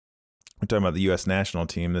 We're talking about the U.S. national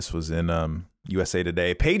team. This was in USA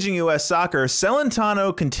Today. Paging U.S. soccer,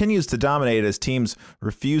 Celentano continues to dominate as teams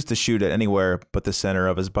refuse to shoot at anywhere but the center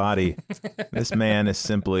of his body. This man is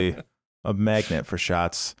simply a magnet for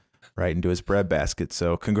shots right into his breadbasket.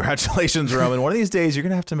 So congratulations, Roman. One of these days, you're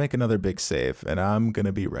going to have to make another big save, and I'm going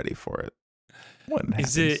to be ready for it.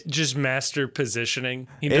 Is it just master positioning?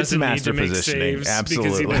 He doesn't need to make saves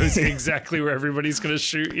because he knows exactly where everybody's going to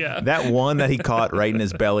shoot. Yeah. That one that he caught right in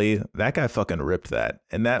his belly, that guy fucking ripped that.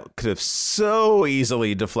 And that could have so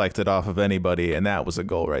easily deflected off of anybody. And that was a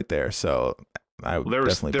goal right there. So there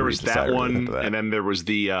was that one. And then there was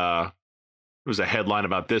there was a headline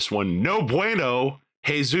about this one. No bueno.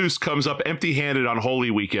 Jesus comes up empty-handed on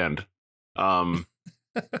Holy Weekend.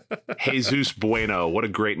 Jesus Bueno, what a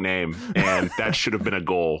great name. And that should have been a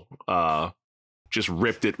goal. Just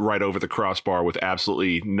ripped it right over the crossbar with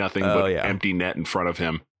absolutely nothing but empty net in front of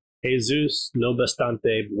him. Jesus no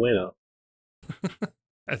bastante bueno.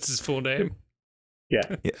 That's his full name.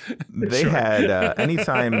 Yeah. They had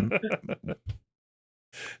anytime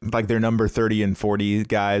like their number 30 and 40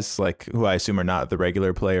 guys, like who I assume are not the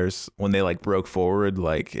regular players, when they like broke forward,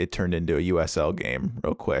 like it turned into a USL game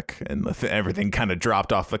real quick and everything kind of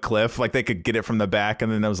dropped off the cliff. Like they could get it from the back.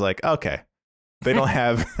 And then I was like, okay, they don't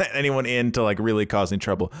have anyone in to like really causing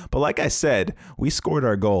trouble. But like I said, we scored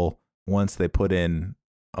our goal once they put in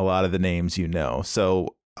a lot of the names,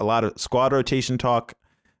 so a lot of squad rotation talk,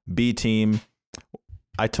 B team.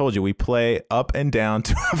 I told you, we play up and down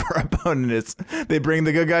to our opponent is. They bring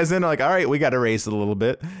the good guys in, like, all right, we got to race it a little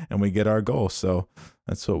bit, and we get our goal. So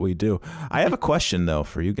that's what we do. I have a question, though,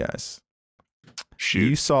 for you guys. Shoot.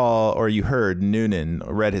 You saw or you heard Noonan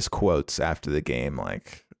read his quotes after the game,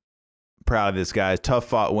 like, proud of this guy, tough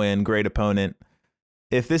fought win, great opponent.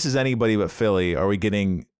 If this is anybody but Philly, are we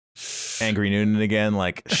getting Angry Noonan again?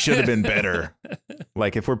 Like, should have been better.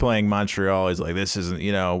 Like, if we're playing Montreal, he's like, this isn't,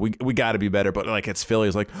 we got to be better. But like, it's Philly.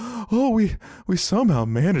 He's like, oh, we somehow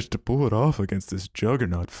managed to pull it off against this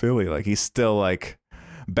juggernaut Philly. Like, he's still like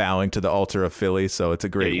bowing to the altar of Philly. So it's a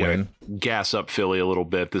great win. Gas up Philly a little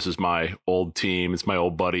bit. This is my old team. It's my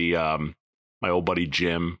old buddy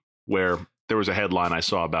Jim, where there was a headline I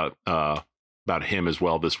saw about him as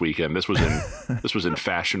well this weekend. This was in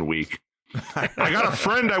Fashion Week. I got a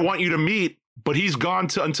friend I want you to meet, but he's gone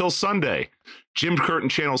until Sunday. Jim Curtin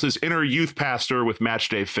channels his inner youth pastor with match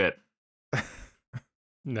day fit.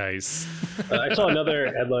 Nice. I saw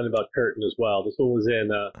another headline about Curtin as well. This one was in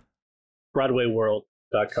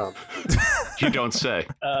BroadwayWorld.com. You don't say.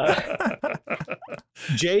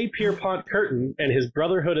 J. Pierpont Curtin and his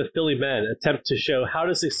Brotherhood of Philly Men attempt to show how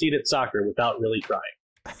to succeed at soccer without really trying.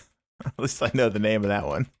 At least I know the name of that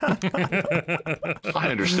one. I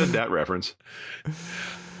understood that reference.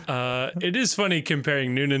 It is funny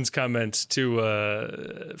comparing Noonan's comments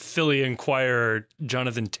to Philly Inquirer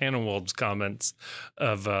Jonathan Tannenwald's comments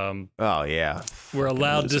of oh yeah, we're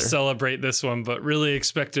allowed to celebrate this one, but really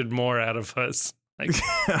expected more out of us. Like,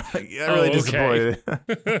 really disappointed.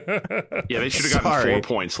 Yeah, they should have gotten 4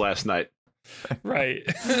 points last night. Right.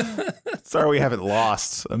 Sorry we haven't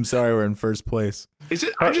lost. I'm sorry we're in first place. Is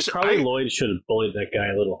it? Probably Lloyd should have bullied that guy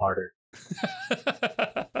a little harder.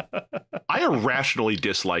 I irrationally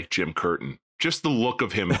dislike Jim Curtin. Just the look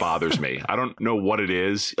of him bothers me. I don't know what it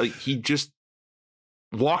is. Like, he just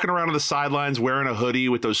walking around on the sidelines wearing a hoodie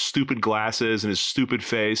with those stupid glasses and his stupid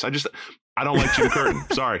face. I don't like Jim Curtin.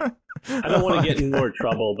 Sorry. I don't want to get in more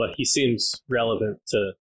trouble, but he seems relevant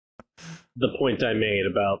to the point I made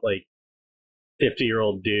about like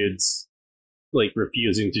 50-year-old dudes like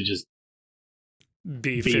refusing to just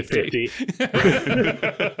be 50.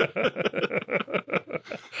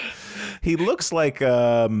 He looks like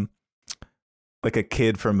a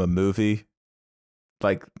kid from a movie.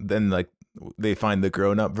 Like then like they find the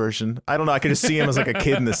grown-up version. I don't know. I can just see him as like a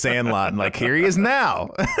kid in the Sandlot, and like here he is now.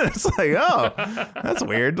 It's like, oh, that's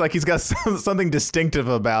weird. Like he's got something distinctive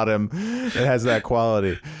about him that has that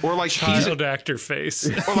quality. Or like child actor face.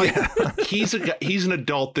 Or like he's an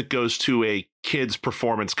adult that goes to a kid's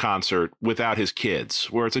performance concert without his kids,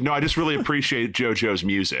 where it's like, no, I just really appreciate JoJo's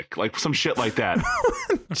music, like some shit like that.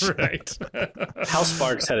 Right. Hal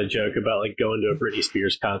Sparks had a joke about like going to a Britney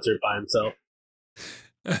Spears concert by himself.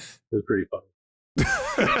 It was pretty funny.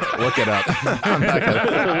 Look it up. I'm not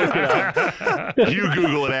gonna look it up. You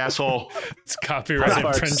Google it, asshole. It's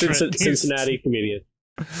copyrighted. Cincinnati comedian.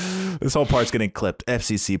 This whole part's getting clipped.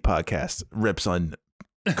 FCC podcast rips on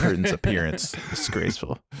Curtin's appearance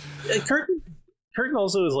disgraceful. Curtin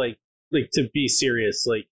also is like to be serious,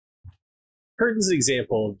 like Curtin's an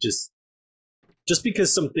example of just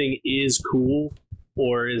because something is cool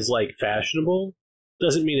or is like fashionable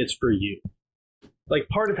doesn't mean it's for you. Like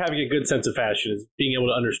part of having a good sense of fashion is being able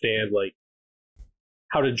to understand like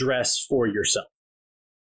how to dress for yourself.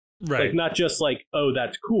 Right. Like not just like, oh,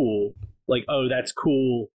 that's cool. Like, oh, that's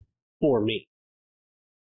cool for me.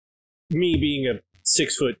 Me being a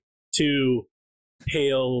 6'2",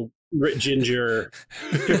 pale, ginger,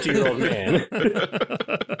 50-year-old man.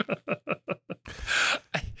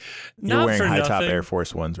 You're wearing high top Air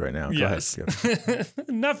Force Ones right now. Yes. Go ahead.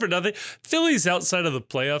 Not for nothing. Philly's outside of the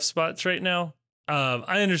playoff spots right now.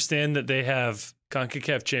 I understand that they have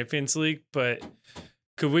CONCACAF Champions League, but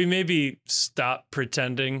could we maybe stop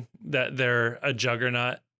pretending that they're a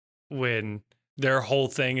juggernaut when their whole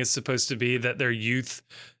thing is supposed to be that their youth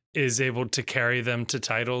is able to carry them to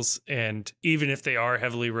titles? And even if they are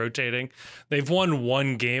heavily rotating, they've won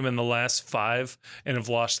 1 game in the last 5 and have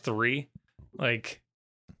lost 3. Like,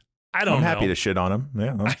 I don't know. I'm happy to shit on them.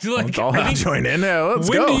 Yeah, I'll join in. Let's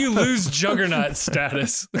when go. do you lose juggernaut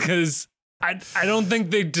status? Because I don't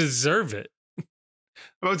think they deserve it.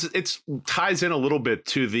 Well, it ties in a little bit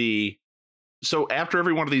to so after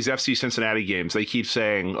every one of these FC Cincinnati games, they keep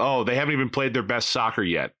saying, oh, they haven't even played their best soccer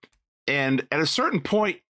yet. And at a certain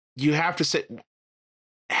point, you have to say,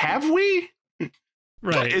 have we?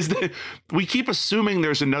 Right. We keep assuming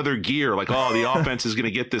there's another gear, like, oh, the offense is going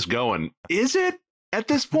to get this going. Is it at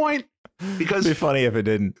this point? Because it'd be funny if it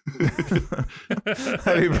didn't.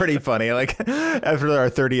 That'd be pretty funny. Like after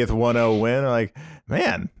our 30th 1-0 win, like,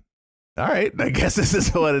 man, all right, I guess this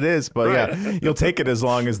is what it is. But right. Yeah, you'll take it as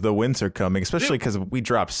long as the wins are coming, especially because we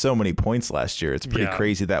dropped so many points last year. It's pretty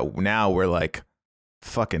crazy that now we're like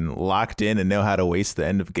fucking locked in and know how to waste the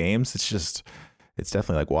end of games. It's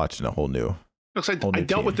definitely like watching a whole new. I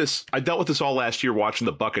dealt with this all last year watching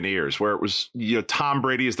the Buccaneers, where it was, Tom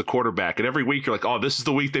Brady is the quarterback, and every week you're like, oh, this is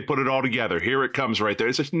the week they put it all together. Here it comes right there.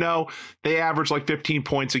 It's just, no, they averaged like 15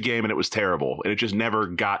 points a game and it was terrible, and it just never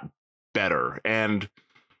got better. And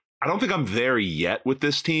I don't think I'm there yet with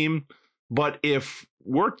this team, but if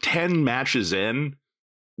we're 10 matches in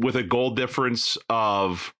with a goal difference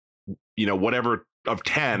of, whatever, of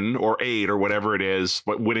 10 or 8 or whatever it is,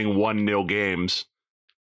 but winning 1-0 games,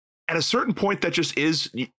 at a certain point, that just is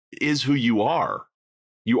who you are.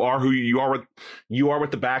 You are who you are. You are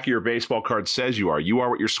what the back of your baseball card says you are. You are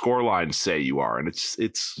what your score lines say you are. And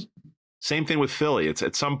it's same thing with Philly. It's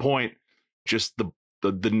at some point, just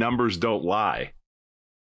the numbers don't lie.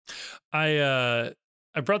 I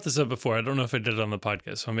brought this up before. I don't know if I did it on the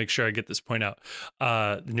podcast, so I'll make sure I get this point out.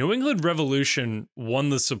 The New England Revolution won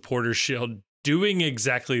the Supporters Shield doing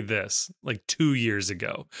exactly this like 2 years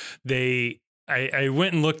ago. I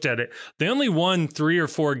went and looked at it. They only won 3 or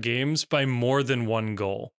 4 games by more than 1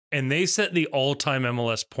 goal. And they set the all-time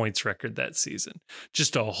MLS points record that season.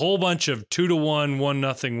 Just a whole bunch of 2-1,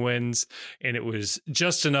 1-0 wins. And it was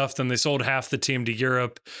just enough. Then they sold half the team to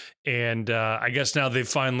Europe. And I guess now they've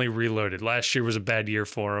finally reloaded. Last year was a bad year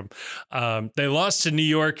for them. They lost to New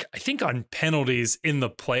York, I think on penalties in the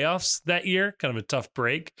playoffs that year. Kind of a tough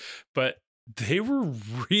break. But they were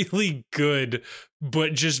really good,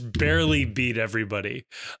 but just barely beat everybody.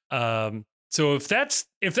 So if that's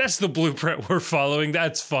the blueprint we're following,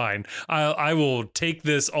 that's fine. I will take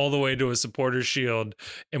this all the way to a Supporters Shield,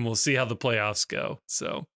 and we'll see how the playoffs go.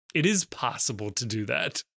 So it is possible to do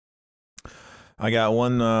that. I got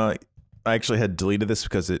one. I actually had deleted this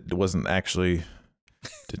because it didn't actually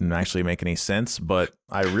make any sense, but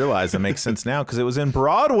I realized it makes sense now because it was in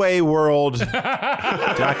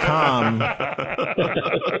BroadwayWorld.com.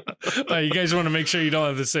 You guys want to make sure you don't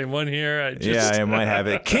have the same one here? Yeah, I might have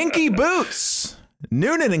it. Kinky boots.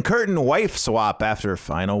 Noonan and Curtin wife swap after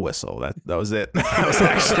final whistle. That was it. That was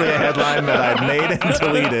actually a headline that I'd made and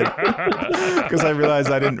deleted because I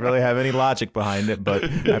realized I didn't really have any logic behind it. But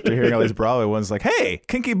after hearing all these Broadway ones, like, hey,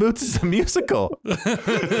 Kinky Boots is a musical. I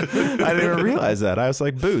didn't even realize that. I was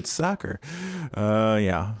like, Boots, soccer.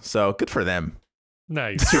 Yeah. So good for them.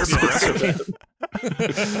 Nice.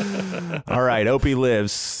 All right. Ope-y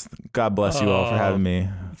lives. God bless you all for having me.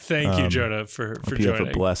 Thank you, Jonah, for joining. You have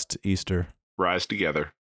a blessed Easter. Rise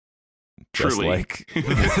together. Just truly. Like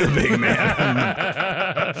the big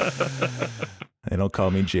man. They don't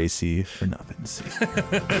call me JC for nothing.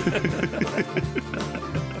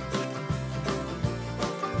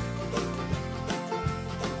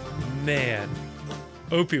 Man,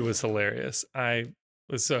 Ope-y was hilarious. I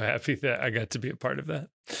was so happy that I got to be a part of that.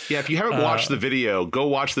 Yeah, if you haven't watched the video, go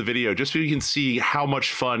watch the video just so you can see how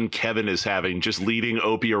much fun Kevin is having just leading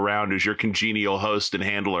Ope-y around as your congenial host and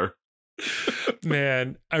handler.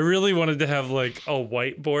 Man, I really wanted to have like a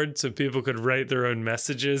whiteboard so people could write their own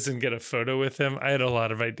messages and get a photo with him. I had a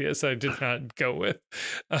lot of ideas I did not go with.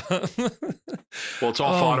 Well, it's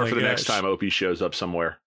all fodder for the next time Ope-y shows up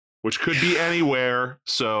somewhere, which could be anywhere.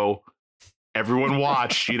 So everyone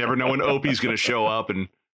watch. You never know when Ope-y's going to show up and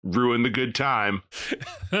ruin the good time.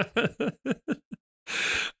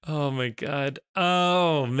 Oh my God.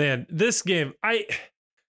 Oh man, this game.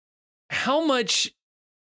 How much?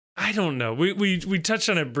 I don't know. We touched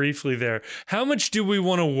on it briefly there. How much do we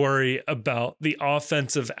want to worry about the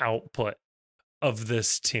offensive output of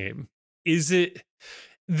this team?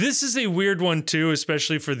 This is a weird one too,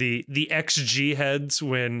 especially for the XG heads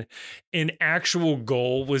when an actual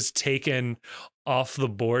goal was taken off the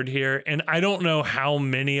board here. And I don't know how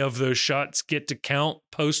many of those shots get to count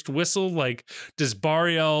post whistle. Like, does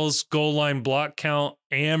Barriel's goal line block count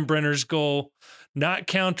and Brenner's goal not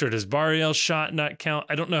count, or does Barriel's shot not count?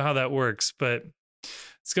 I don't know how that works, but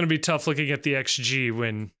it's going to be tough looking at the XG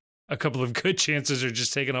when a couple of good chances are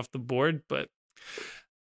just taken off the board. But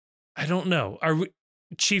I don't know.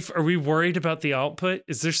 Chief, are we worried about the output?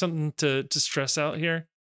 Is there something to stress out here?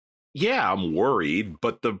 Yeah, I'm worried,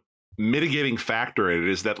 but the mitigating factor in it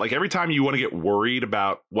is that, like, every time you want to get worried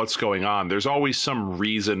about what's going on, there's always some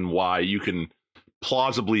reason why you can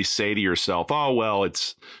plausibly say to yourself, oh, well,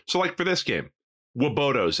 it's so, like, for this game,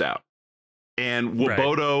 Woboto's out, and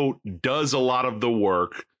Woboto does a lot of the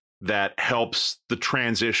work that helps the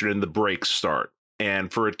transition and the break start.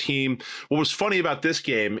 And for a team, what was funny about this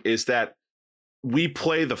game is that we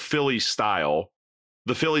play the Philly style.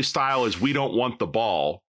 The Philly style is we don't want the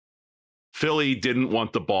ball. Philly didn't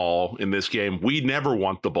want the ball in this game. We never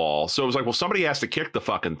want the ball. So it was like, well, somebody has to kick the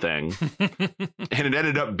fucking thing. And it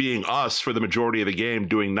ended up being us for the majority of the game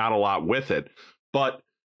doing not a lot with it. But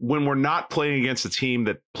when we're not playing against a team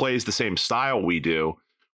that plays the same style we do,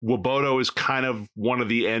 Woboto is kind of one of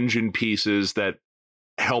the engine pieces that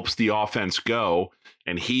helps the offense go,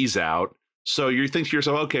 and he's out. So you think to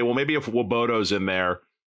yourself, okay, well, maybe if Woboto's in there,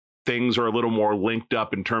 things are a little more linked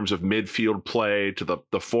up in terms of midfield play to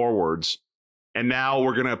the forwards. And now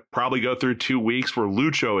we're going to probably go through 2 weeks where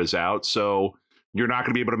Lucho is out. So you're not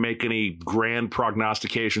going to be able to make any grand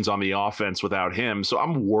prognostications on the offense without him. So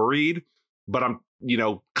I'm worried, but I'm,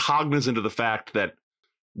 cognizant of the fact that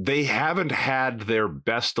they haven't had their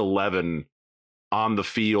best 11 on the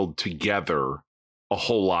field together a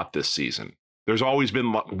whole lot this season. There's always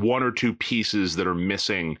been one or two pieces that are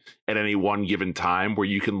missing at any one given time where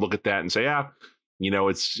you can look at that and say,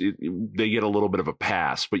 they get a little bit of a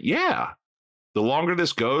pass. But yeah, the longer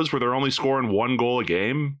this goes where they're only scoring one goal a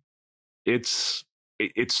game, it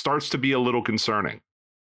starts to be a little concerning.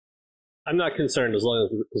 I'm not concerned as long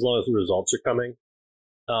as the results are coming.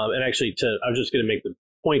 And actually, I'm just going to make the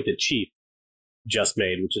point that Chief just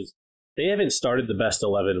made, which is they haven't started the best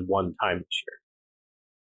 11 one time this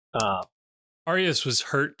year. Arias was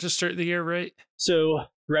hurt to start the year, right? So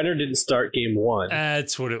Brenner didn't start game one.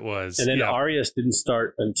 That's what it was. And then Arias didn't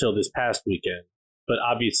start until this past weekend. But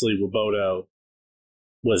obviously, Woboto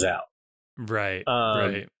was out. Right.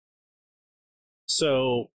 Right.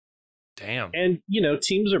 So, damn. And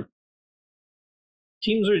teams are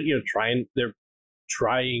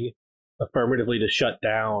trying affirmatively to shut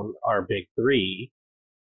down our big three.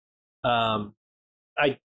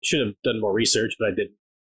 I should have done more research, but I didn't.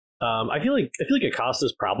 I feel like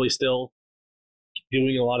Acosta's probably still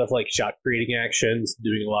doing a lot of like shot creating actions,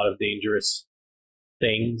 doing a lot of dangerous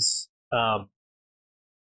things.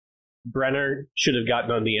 Brenner should have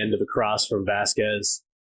gotten on the end of a cross from Vasquez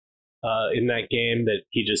in that game that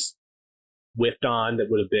he just whiffed on. That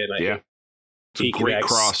would have been, I think, it's a great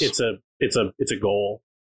cross. It's a goal.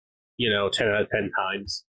 10 out of 10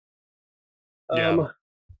 times.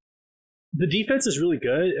 The defense is really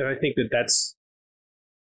good, and I think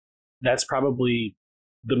that's probably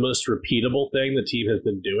the most repeatable thing the team has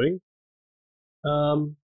been doing.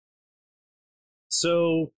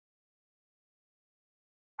 So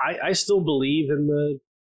I still believe in the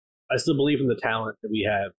talent that we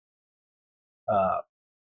have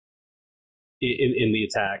in the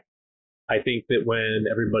attack. I think that when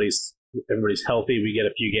everybody's healthy, we get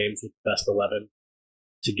a few games with the best 11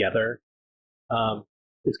 together.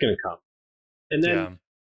 It's going to come. And then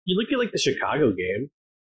you look at like the Chicago game,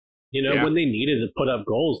 when they needed to put up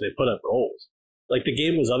goals, they put up goals. Like the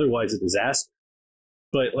game was otherwise a disaster.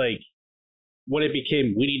 But like when it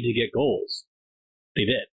became we need to get goals, they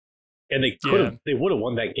did. And they would have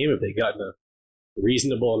won that game if they gotten a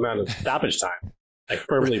reasonable amount of stoppage time. I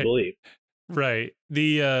firmly believe. Right.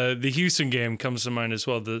 The Houston game comes to mind as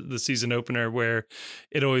well, the season opener, where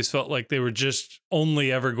it always felt like they were just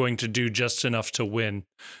only ever going to do just enough to win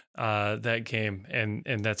that game, and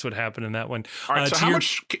that's what happened in that one. All right, so how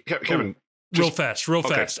much, Kevin? Real fast.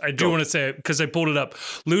 I do want to say it because I pulled it up.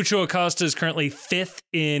 Lucho Acosta is currently 5th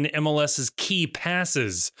in MLS's key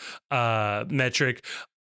passes metric.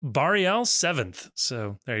 Barrial 7th.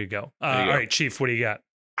 So there you go. All right, Chief, what do you got?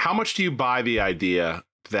 How much do you buy the idea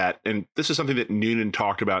that, and this is something that Noonan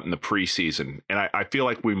talked about in the preseason, and I feel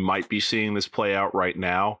like we might be seeing this play out right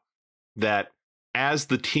now, that as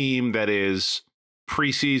the team that is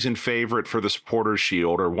preseason favorite for the Supporters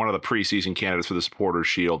Shield, or one of the preseason candidates for the Supporters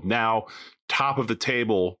Shield, now top of the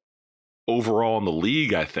table overall in the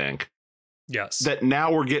league, I think. Yes. That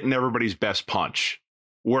now we're getting everybody's best punch.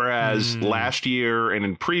 Whereas last year and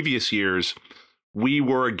in previous years, we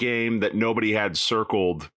were a game that nobody had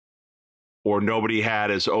circled or nobody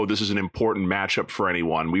had as, oh, this is an important matchup for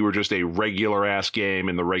anyone. We were just a regular ass game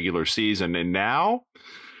in the regular season. And now,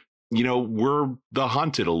 you know, we're the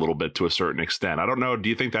hunted a little bit to a certain extent. I don't know. Do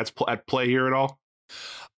you think that's at play here at all?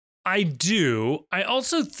 I do. I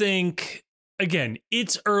also think, again,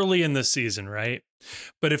 it's early in the season, right?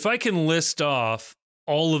 But if I can list off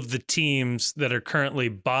all of the teams that are currently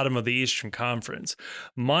bottom of the Eastern Conference: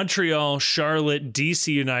 Montreal, Charlotte, DC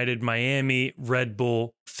United, Miami, Red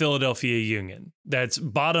Bull, Philadelphia Union. That's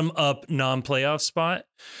bottom up non-playoff spot.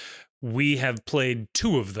 We have played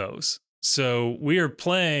 2 of those. So we are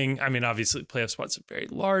playing, I mean, obviously playoff spots are very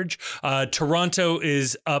large. Toronto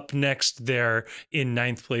is up next there in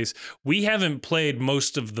 9th place. We haven't played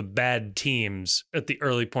most of the bad teams at the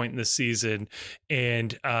early point in the season.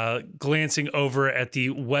 And glancing over at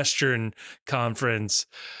the Western Conference,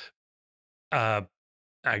 I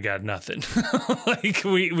got nothing. Like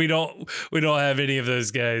we don't have any of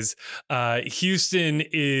those guys. Houston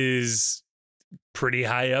is pretty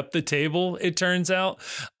high up the table, it turns out.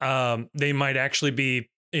 They might actually be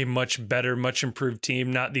a much better, much improved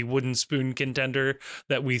team, not the wooden spoon contender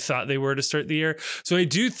that we thought they were to start the year. So I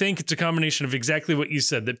do think it's a combination of exactly what you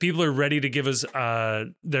said, that people are ready to give us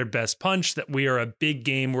their best punch, that we are a big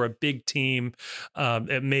game, we're a big team.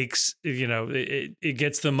 It makes, you know, it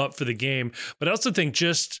gets them up for the game. But I also think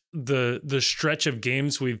just the stretch of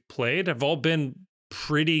games we've played have all been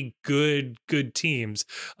pretty good teams.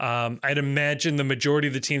 I'd imagine the majority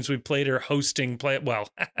of the teams we played are hosting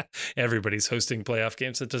everybody's hosting playoff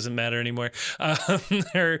games. It doesn't matter anymore.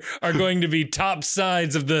 There are going to be top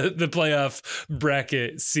sides of the playoff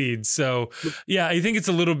bracket seeds. So yeah, I think it's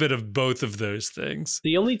a little bit of both of those things.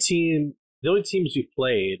 The only teams we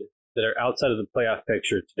played that are outside of the playoff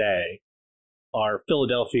picture today are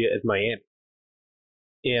Philadelphia and Miami.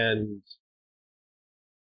 And,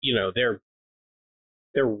 you know, they're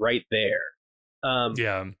right there.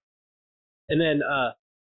 Yeah. And then I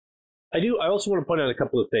also want to point out a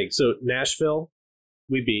couple of things. So Nashville,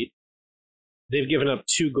 we beat. They've given up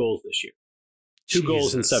 2 goals this year. 2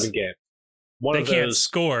 goals in 7 games. They can't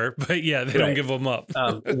score, but yeah, they don't give them up.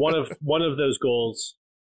 one of those goals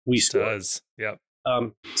we scored. Yep.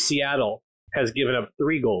 Seattle has given up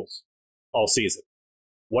 3 goals all season.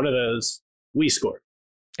 One of those we scored.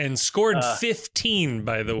 And scored 15,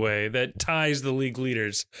 by the way. That ties the league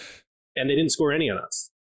leaders. And they didn't score any on us.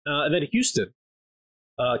 And then Houston,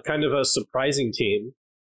 kind of a surprising team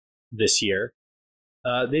this year.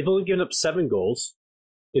 They've only given up 7 goals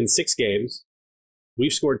in 6 games.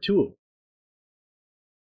 We've scored 2 of them.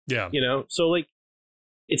 Yeah. You know, so like,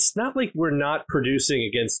 it's not like we're not producing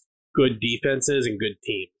against good defenses and good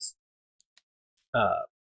teams.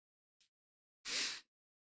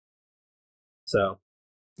 So.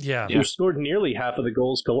 Yeah. We've scored nearly half of the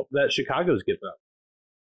goals that Chicago's given up.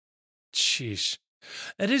 Sheesh.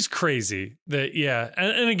 That is crazy. That, yeah.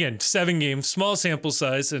 And again, 7 games, small sample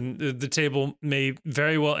size, and the table may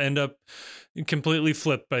very well end up completely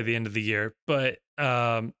flipped by the end of the year. But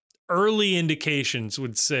early indications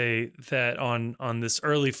would say that on this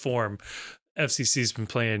early form, FCC's been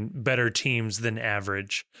playing better teams than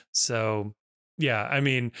average. So yeah, I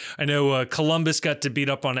mean, I know Columbus got to beat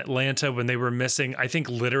up on Atlanta when they were missing, I think,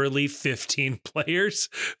 literally 15 players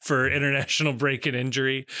for international break and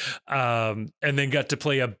injury, and then got to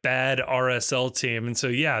play a bad RSL team. And so,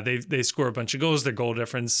 yeah, they score a bunch of goals. Their goal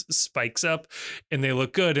difference spikes up and they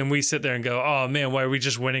look good. And we sit there and go, oh, man, why are we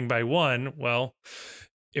just winning by 1? Well,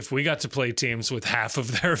 if we got to play teams with half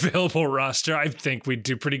of their available roster, I think we'd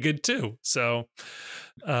do pretty good, too. So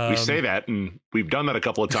we say that, and we've done that a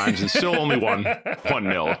couple of times, and still only won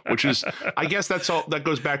 1-0, which is, I guess that's all. That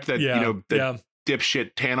goes back to that,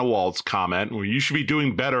 dipshit Tannewald's comment, where you should be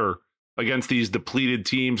doing better against these depleted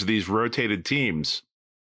teams, these rotated teams.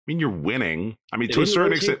 I mean, you're winning. I mean, they to a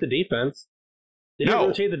certain rotate extent, the defense. They didn't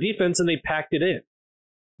rotate the defense, and they packed it in.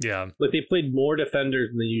 Yeah, like they played more defenders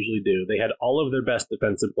than they usually do. They had all of their best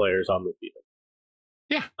defensive players on the field.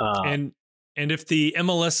 Yeah, and if the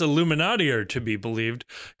MLS Illuminati are to be believed,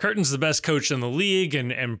 Curtin's the best coach in the league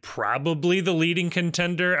and probably the leading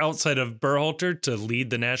contender outside of Berhalter to lead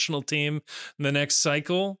the national team in the next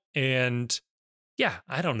cycle. And yeah,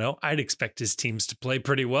 I don't know. I'd expect his teams to play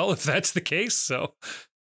pretty well if that's the case. So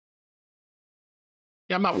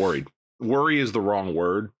yeah, I'm not worried. Worry is the wrong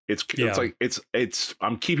word. It's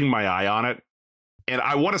I'm keeping my eye on it, and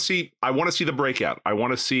I want to see the breakout. I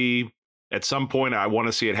want to see at some point. I want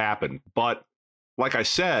to see it happen. But like I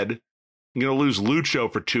said, I'm going to lose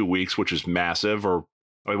Lucho for 2 weeks, which is massive. Or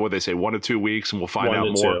what they say, 1 to 2 weeks, and we'll find out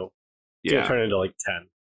more. 2. Yeah, it'll turn into like 10.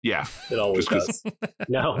 Yeah, it always does.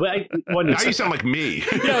 No, 1 to 2. Now you sound like me.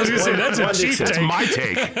 Yeah, I was going to say that's a cheap take. That's my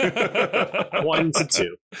take. 1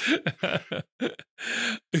 to 2.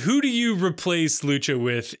 Who do you replace Lucho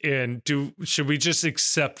with, and should we just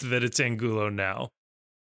accept that it's Angulo now?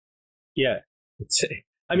 Yeah,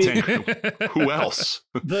 I mean, who else?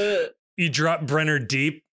 You drop Brenner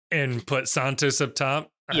deep and put Santos up top.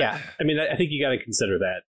 Yeah, I mean, I think you got to consider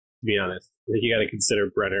that. To be honest, I think you got to consider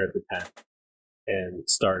Brenner at the 10 and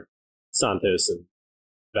start Santos and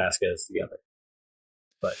Vasquez together.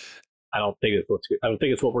 But I don't think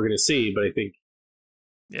it's what we're going to see. But I think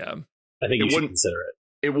you should consider it.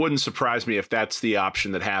 It wouldn't surprise me if that's the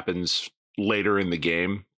option that happens later in the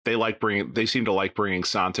game. They seem to like bringing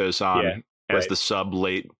Santos on as the sub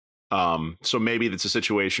late. So maybe it's a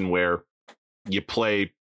situation where you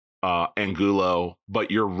play Angulo,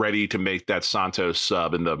 but you're ready to make that Santos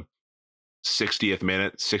sub in the 60th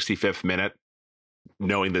minute, 65th minute,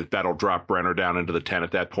 knowing that that'll drop Brenner down into the 10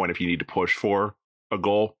 at that point if you need to push for a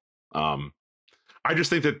goal. I just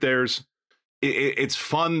think that it's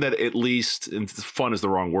fun that at least, and fun is the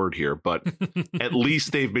wrong word here, but at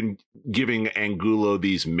least they've been giving Angulo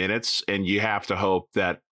these minutes, and you have to hope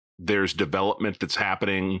that there's development that's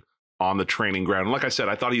happening on the training ground. And like I said,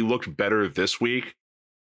 I thought he looked better this week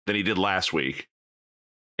than he did last week.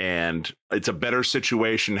 And it's a better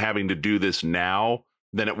situation having to do this now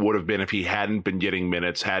than it would have been if he hadn't been getting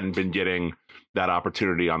minutes, hadn't been getting that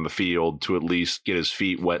opportunity on the field to at least get his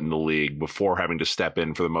feet wet in the league before having to step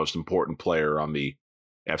in for the most important player on the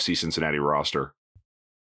FC Cincinnati roster.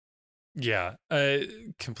 Yeah, I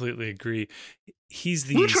completely agree. He's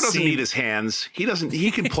the Lucho doesn't need his hands.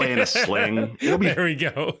 He can play in a sling. There we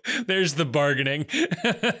go. There's the bargaining.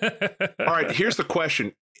 All right, here's the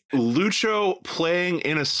question. Lucho playing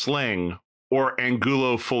in a sling or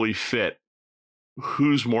Angulo fully fit?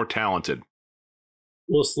 Who's more talented?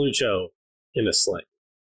 Well, it's Lucho in a sling.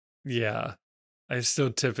 Yeah, I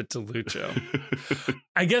still tip it to Lucho.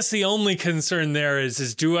 I guess the only concern there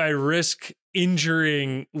is do I risk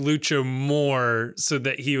injuring Lucho more so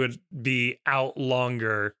that he would be out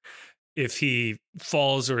longer if he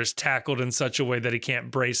falls or is tackled in such a way that he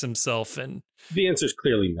can't brace himself? And the answer is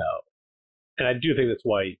clearly no. And I do think that's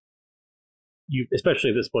why you, especially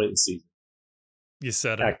at this point in the season, you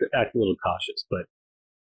said act a little cautious. But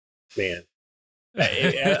man,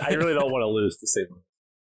 I really don't want to lose to St. Louis.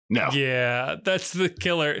 No. Yeah, that's the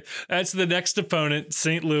killer. That's the next opponent,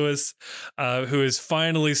 St. Louis, who has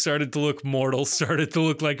finally started to look mortal, started to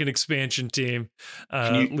look like an expansion team,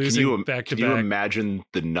 losing back-to-back. Can you imagine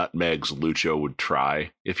the nutmegs Lucho would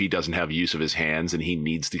try if he doesn't have use of his hands and he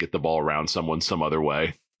needs to get the ball around someone some other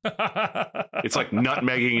way? It's like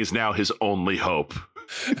nutmegging is now his only hope.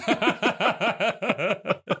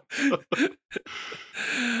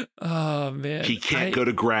 Oh man, he can't go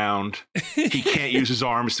to ground. He can't use his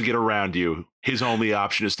arms to get around you. His only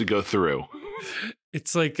option is to go through.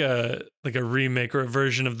 It's like a remake or a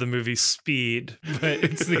version of the movie Speed, but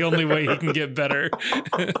it's the only way he can get better.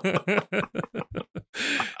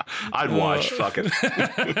 I'd watch. Fuck it.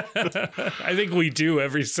 I think we do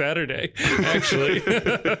every Saturday, actually.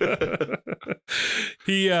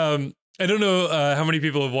 I don't know how many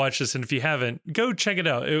people have watched this, and if you haven't, go check it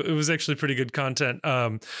out. It was actually pretty good content.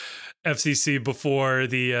 FCC, before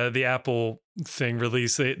the Apple thing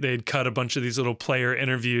released, they'd cut a bunch of these little player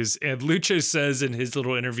interviews, and Lucho says in his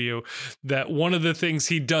little interview that one of the things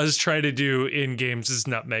he does try to do in games is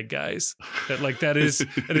nutmeg guys. That is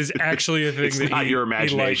actually a thing. It's not your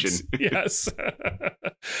imagination. Yes.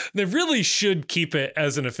 They really should keep it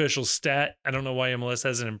as an official stat. I don't know why MLS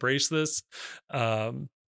hasn't embraced this.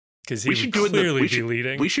 Because he would clearly be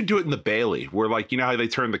leading. We should do it in the Bailey, where, like, you know how they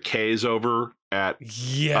turn the K's over at the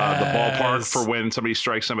ballpark for when somebody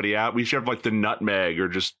strikes somebody out? We should have like the nutmeg, or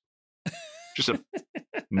just just a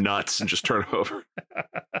nuts and just turn them over.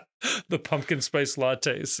 The pumpkin spice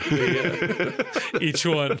lattes, each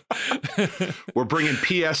one. We're bringing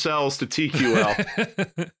PSLs to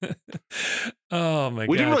TQL. Oh my god!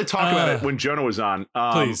 We didn't really talk about it when Jonah was on.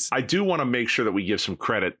 Please, I do want to make sure that we give some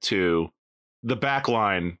credit to the back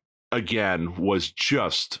line. Again, was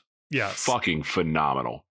just fucking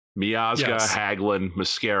phenomenal. Miazga, Hagelin,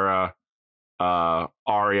 Mosquera,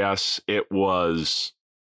 Arias. It was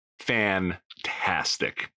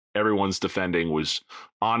fantastic. Everyone's defending was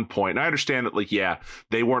on point. And I understand that, like,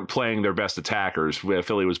 they weren't playing their best attackers.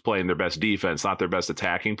 Philly was playing their best defense, not their best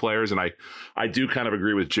attacking players. And I do kind of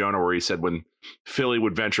agree with Jonah where he said when Philly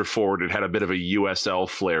would venture forward, it had a bit of a USL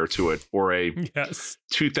flair to it, or a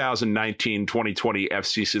 2019-2020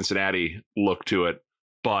 FC Cincinnati look to it.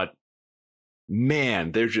 But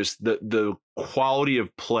man, they're just the quality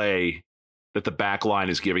of play that the back line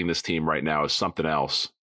is giving this team right now is something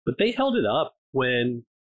else. But they held it up when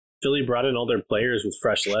Philly brought in all their players with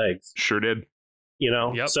fresh legs. Sure did.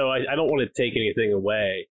 So I don't want to take anything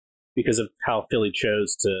away because of how Philly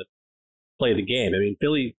chose to play the game. I mean,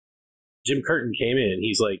 Jim Curtin came in.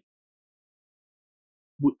 He's like,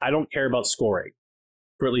 I don't care about scoring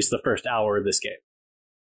for at least the first hour of this game.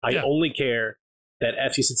 I only care that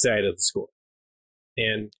FC Cincinnati doesn't score.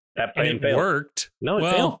 And that plan failed. Worked. No,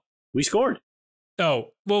 it failed. We scored.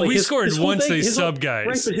 Oh, well, we scored once they sub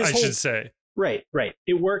guys, I should say. Right.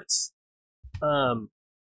 It worked before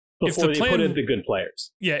they put in the good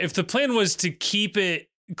players. Yeah, if the plan was to keep it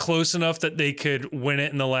close enough that they could win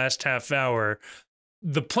it in the last half hour,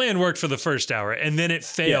 the plan worked for the first hour, and then it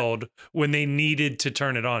failed when they needed to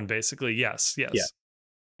turn it on, basically. Yes. Yeah.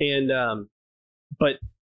 And, but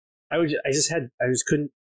I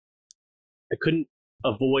couldn't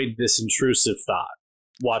avoid this intrusive thought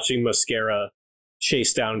watching Mosquera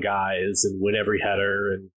chase down guys and win every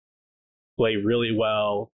header and play really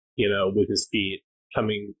well, with his feet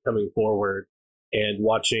coming forward, and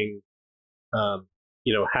watching,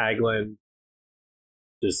 Hagelin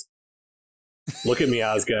just look at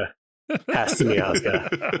Miazga, pass to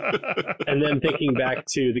Miazga, and then thinking back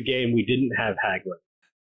to the game we didn't have Hagelin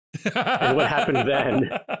and what happened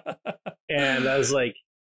then, and I was like,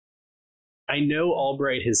 I know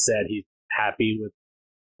Albright has said he's happy with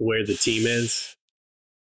where the team is.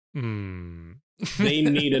 They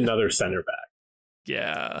need another center back.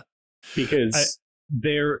 Yeah. Because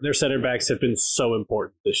their center backs have been so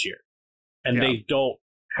important this year. And they don't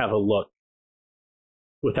have a look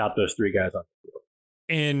without those three guys on the field.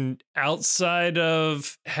 And outside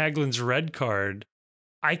of Hagelin's red card,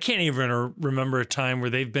 I can't even remember a time where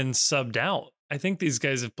they've been subbed out. I think these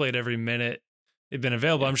guys have played every minute they've been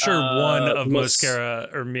available. I'm sure one of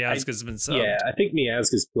Mosquera or Miazga's been subbed. Yeah, I think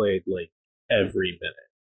Miazga's played like every minute.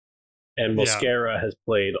 And Mosquera has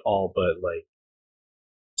played all but like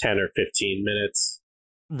 10 or 15 minutes.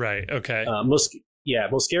 Right, okay.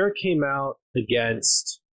 Mosquera came out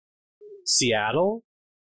against Seattle,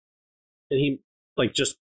 and he,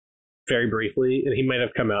 just very briefly, and he might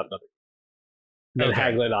have come out another. Then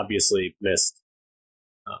Hagelin obviously missed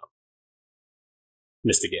a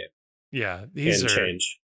game. Yeah, these are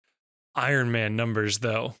Iron Man numbers,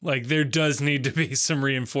 though. Like, there does need to be some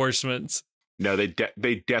reinforcements. No,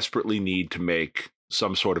 they desperately need to make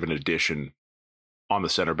some sort of an addition on the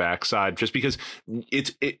center back side, just because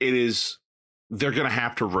it is. They're going to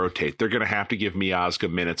have to rotate. They're going to have to give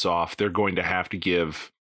Miazga minutes off. They're going to have to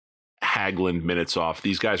give Hagelin minutes off.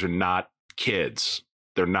 These guys are not kids.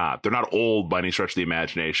 They're not old by any stretch of the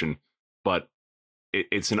imagination, but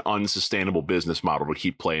it's an unsustainable business model to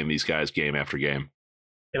keep playing these guys game after game.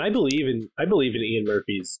 And I believe in Ian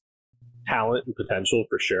Murphy's talent and potential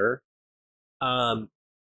for sure.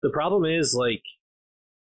 The problem is, like,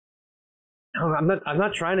 I'm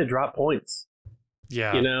not trying to drop points.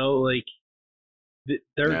 Yeah,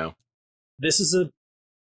 this is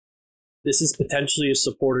potentially a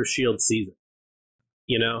supporter shield season.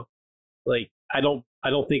 I don't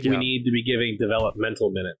think we need to be giving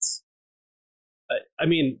developmental minutes. I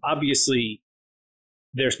mean, obviously,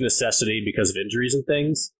 there's necessity because of injuries and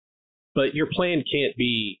things, but your plan can't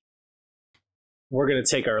be, we're going to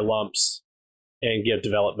take our lumps and give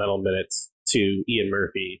developmental minutes to Ian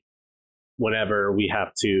Murphy whenever we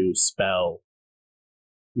have to spell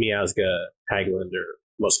Miazga, Hagelin, or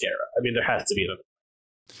Mosquera. I mean, there has to be another.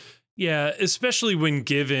 Yeah, especially when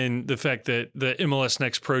given the fact that the MLS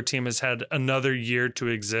Next Pro team has had another year to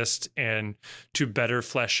exist and to better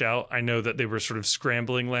flesh out. I know that they were sort of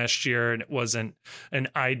scrambling last year and it wasn't an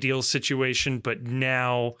ideal situation, but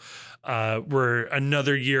now we're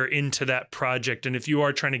another year into that project. And if you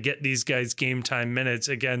are trying to get these guys game time minutes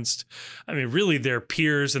against, I mean, really their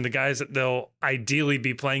peers and the guys that they'll ideally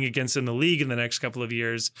be playing against in the league in the next couple of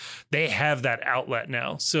years, they have that outlet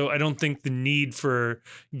now. So I don't think the need for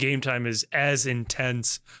game time is as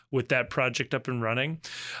intense with that project up and running.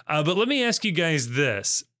 But let me ask you guys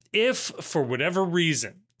this. If for whatever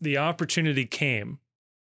reason the opportunity came,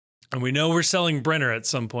 and we know we're selling Brenner at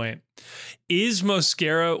some point, is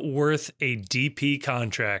Mosquera worth a DP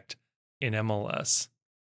contract in MLS?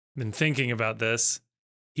 I've been thinking about this.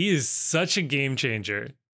 He is such a game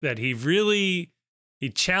changer that he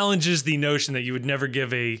challenges the notion that you would never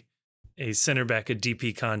give a center back a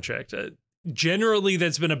DP contract. Generally,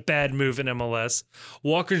 that's been a bad move in MLS.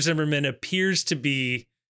 Walker Zimmerman appears to be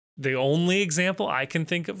the only example I can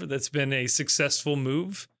think of that's been a successful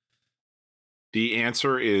move. The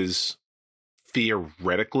answer is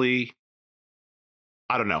theoretically,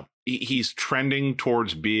 I don't know. He's trending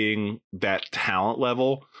towards being that talent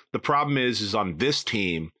level. The problem is on this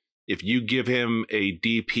team, if you give him a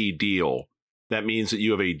DP deal, that means that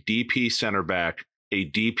you have a DP center back, a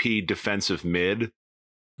DP defensive mid,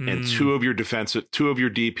 and two of your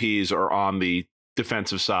DPs are on the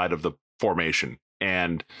defensive side of the formation.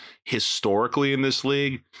 And historically in this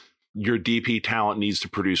league, your DP talent needs to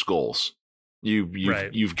produce goals.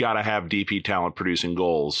 You've got to have DP talent producing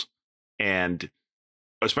goals. And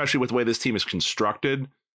especially with the way this team is constructed,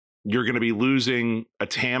 you're going to be losing a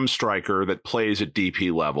TAM striker that plays at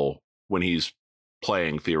DP level when he's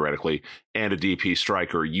playing theoretically, and a DP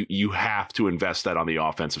striker. You have to invest that on the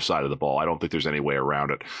offensive side of the ball. I don't think there's any way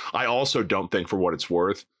around it. I also don't think, for what it's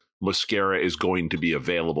worth, Mosquera is going to be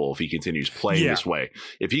available if he continues playing this way.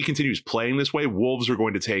 If he continues playing this way, Wolves are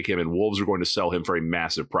going to take him and Wolves are going to sell him for a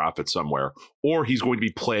massive profit somewhere, or he's going to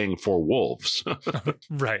be playing for Wolves.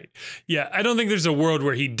 Right. Yeah. I don't think there's a world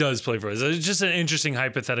where he does play for us. It's just an interesting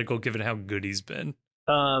hypothetical given how good he's been.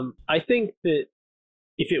 I think that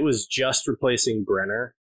if it was just replacing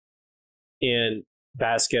Brenner and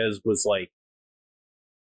Vasquez was like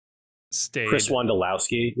Chris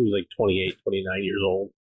Wondolowski, who's like 28, 29 years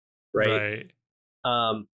old, right?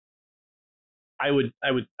 I would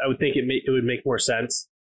think it would make more sense,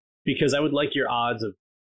 because I would like your odds of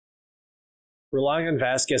relying on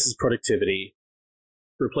Vasquez's productivity,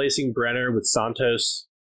 replacing Brenner with Santos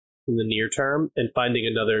in the near term, and finding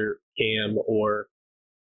another Cam or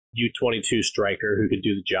U22 striker who could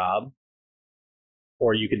do the job,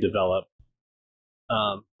 or you could develop.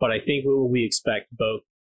 But I think we expect both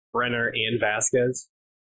Brenner and Vasquez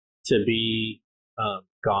to be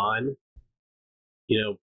gone,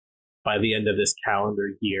 by the end of this calendar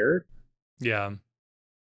year. Yeah.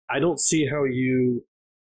 I don't see how you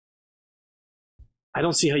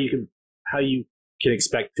can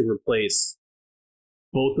expect to replace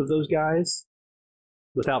both of those guys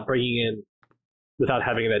without having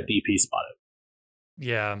that DP spot.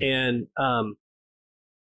 Yeah. And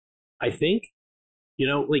I think,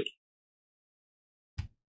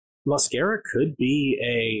 Mosquera could be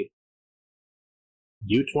a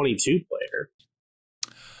U22 player.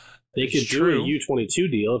 They could do a U22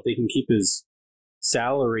 deal if they can keep his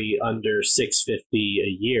salary under $650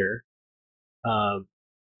 a year. From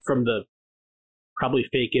the probably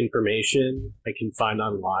fake information I can find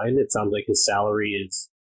online, it sounds like his salary is,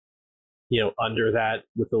 under that,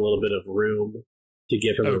 with a little bit of room to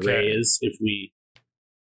give him a raise if we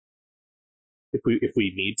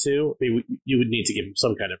need to. I mean, you would need to give him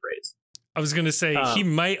some kind of raise. I was going to say he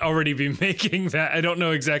might already be making that. I don't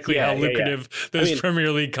know exactly how lucrative those Premier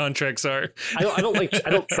League contracts are. I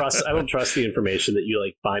don't trust the information that you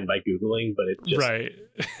find by Googling, but it just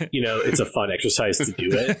it's a fun exercise to do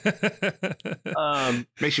it.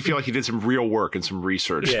 Makes you feel like you did some real work and some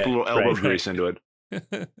research, put a little elbow grease into it.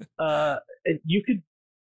 You could,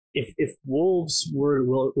 if Wolves were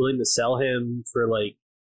willing to sell him for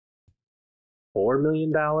 $4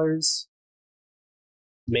 million.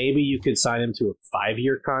 Maybe you could sign him to a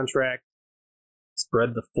 5-year contract,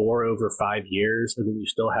 spread the 4 over 5 years, and then you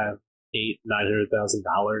still have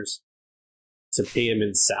 $900,000 to pay him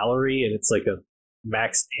in salary, and it's like a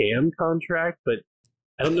max TAM contract. But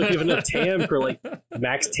I don't know if you have enough TAM for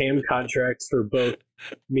max TAM contracts for both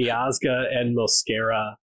Miazga and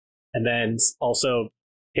Mosquera, and then also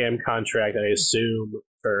TAM contract, I assume,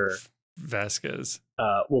 for Vasquez.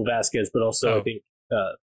 Vasquez, but also I think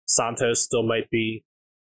Santos still might be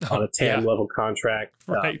on a TAM level contract.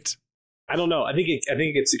 Right. I don't know. I think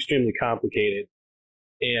it's extremely complicated,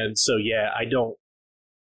 and so I don't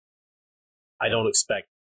expect.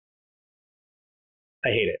 I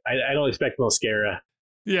hate it. I don't expect Mosquera.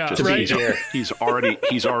 Yeah, just right. He's already dead.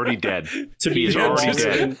 He's already dead to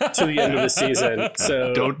the end of the season.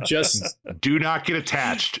 So do not get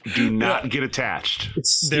attached. Do not get attached.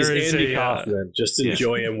 He's Andy Kaufman. Just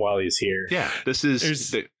enjoy him while he's here. Yeah, this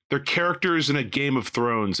is they're characters in a Game of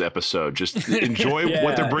Thrones episode. Just enjoy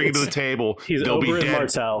what they're bringing to the table. They'll be dead.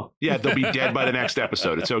 Martell. Yeah, they'll be dead by the next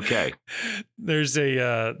episode. It's okay. There's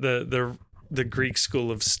the Greek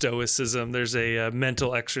school of Stoicism. There's a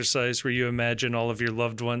mental exercise where you imagine all of your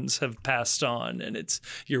loved ones have passed on, and it's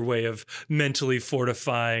your way of mentally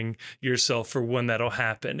fortifying yourself for when that'll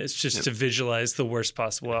happen. It's just to visualize the worst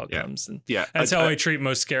possible outcomes. And that's how I treat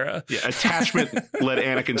Mosquera. Yeah, attachment led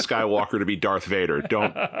Anakin Skywalker to be Darth Vader.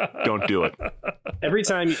 Don't do it. Every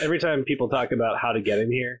time people talk about how to get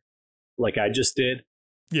in here, like I just did,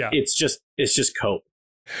 it's just cope.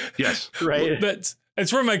 Yes, right.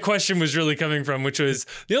 That's where my question was really coming from, which was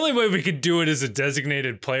the only way we could do it is a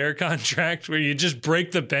designated player contract where you just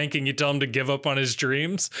break the bank and you tell him to give up on his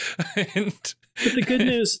dreams. But the good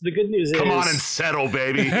news is, come on and settle,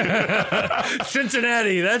 baby.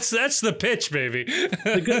 Cincinnati, that's the pitch, baby.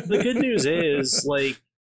 The good news is, like,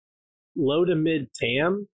 low to mid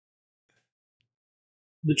TAM,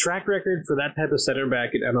 the track record for that type of center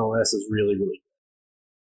back at MLS is really, really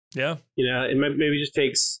good. Yeah. It maybe just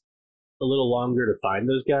takes a little longer to find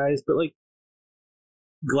those guys, but like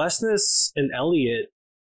Glesnes and Elliott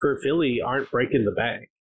for Philly aren't breaking the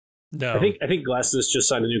bank. No, I think Glesnes just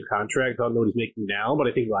signed a new contract. I don't know what he's making now, but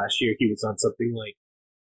I think last year he was on something like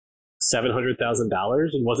 $700,000,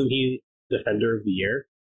 and wasn't he Defender of the Year?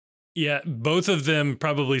 Yeah, both of them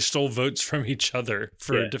probably stole votes from each other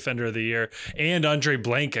for Defender of the Year, and Andre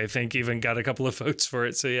Blank, I think, even got a couple of votes for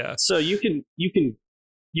it. So yeah, so you can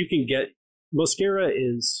get Mosquera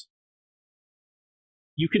is.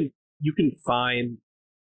 You can find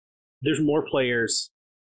there's more players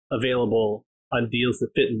available on deals that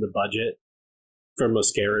fit in the budget for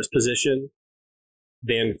Mosquera's position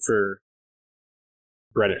than for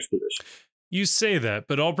Brenner's position. You say that,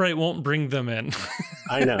 but Albright won't bring them in.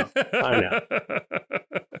 I know.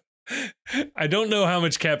 I don't know how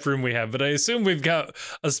much cap room we have, but I assume we've got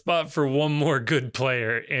a spot for one more good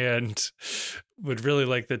player, and would really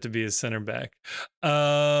like that to be a center back.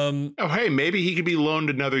 Hey, maybe he could be loaned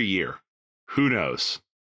another year. Who knows?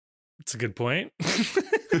 That's a good point.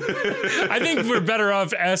 I think we're better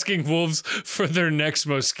off asking Wolves for their next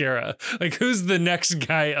Mosquera. Like, who's the next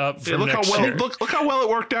guy up for next year? Look how well it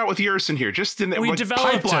worked out with Yerson here. Just in we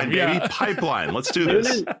developed pipeline, him, baby. Pipeline. Let's do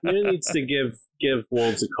this. Noonan needs to give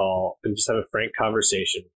Wolves a call and just have a frank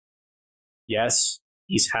conversation. Yes,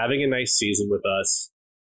 he's having a nice season with us,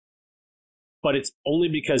 but it's only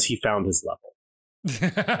because he found his level.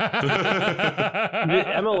 The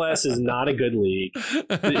MLS is not a good league.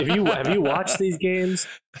 Have you watched these games?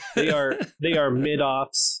 They are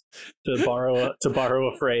mid-offs, to borrow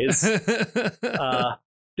a phrase.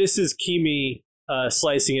 This is Kimi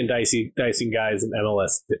slicing and dicing guys in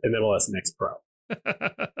MLS Next Pro.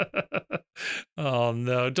 Oh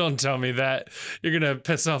no, don't tell me that. You're gonna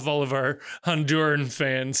piss off all of our Honduran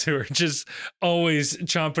fans who are just always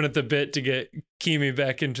chomping at the bit to get Kimi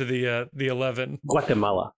back into the 11.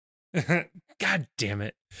 Guatemala. God damn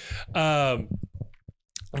it. You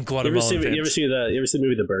ever see the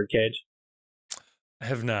movie The Birdcage? I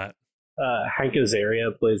have not. Hank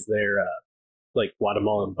Azaria plays their like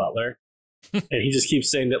Guatemalan butler, and he just keeps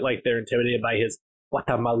saying that like they're intimidated by his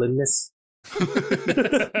Guatemalanness.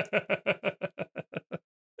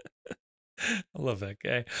 I love that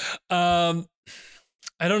guy.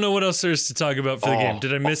 I don't know what else there is to talk about for the game.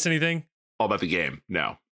 Did I miss anything? All about the game?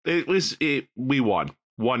 No. We won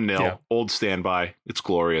 1-0. Yeah. Old standby. It's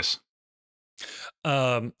glorious.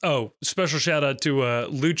 Special shout out to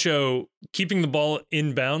Lucho keeping the ball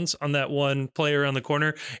inbounds on that one player on the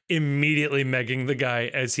corner, immediately megging the guy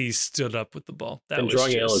as he stood up with the ball. That was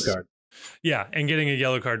drawing a yellow card. Yeah, and getting a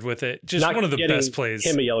yellow card with it. Just not one of the best plays.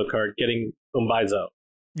 Him a yellow card, getting Umbizo.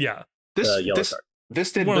 Yeah. Yellow card.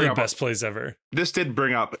 This did one of the best plays ever. This did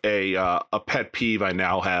bring up a pet peeve I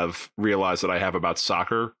now have realized that I have about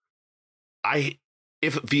soccer.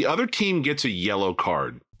 If the other team gets a yellow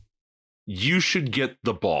card, you should get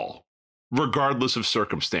the ball, regardless of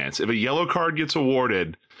circumstance. If a yellow card gets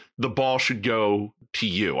awarded, the ball should go to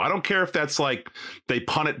you. I don't care if that's like they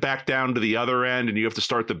punt it back down to the other end and you have to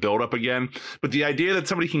start the build up again. But the idea that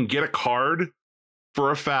somebody can get a card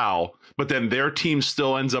for a foul, but then their team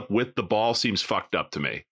still ends up with the ball seems fucked up to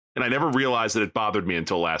me. And I never realized that it bothered me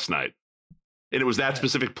until last night. and it was that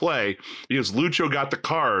specific play because Lucho got the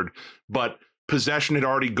card, but possession had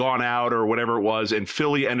already gone out or whatever it was, and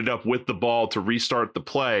Philly ended up with the ball to restart the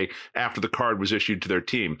play after the card was issued to their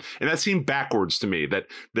team. And that seemed backwards to me, that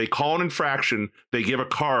they call an infraction, they give a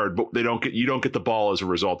card, but you don't get the ball as a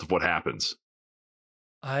result of what happens.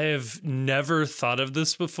 I have never thought of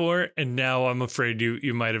this before, and now I'm afraid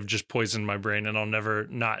you might have just poisoned my brain, and I'll never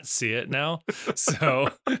not see it now.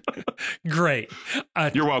 So, great.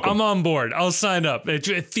 You're welcome. I'm on board. I'll sign up.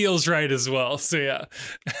 It feels right as well. So, yeah.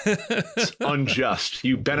 It's unjust.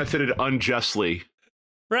 You benefited unjustly.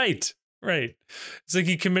 Right. It's like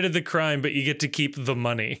you committed the crime, but you get to keep the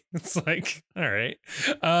money. It's like, all right.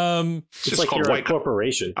 It's like you're a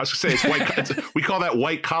corporation. I was going to say, we call that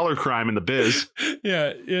white collar crime in the biz.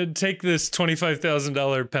 Yeah. Take this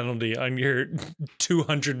 $25,000 penalty on your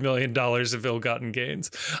 $200 million of ill-gotten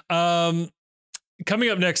gains.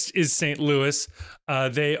 Coming up next is St. Louis.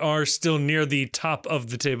 They are still near the top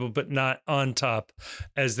of the table, but not on top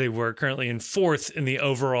as they were, currently in fourth in the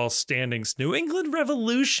overall standings. New England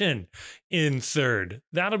Revolution in third.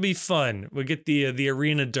 That'll be fun. We'll get the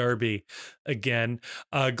Arena Derby again.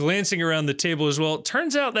 Glancing around the table as well, it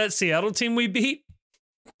turns out that Seattle team we beat,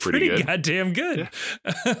 pretty good. Goddamn good.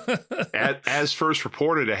 Yeah. As first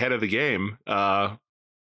reported ahead of the game,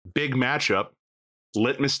 big matchup,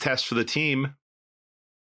 litmus test for the team.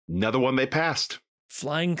 Another one they passed.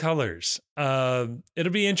 Flying colors.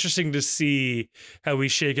 It'll be interesting to see how we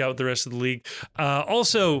shake out with the rest of the league.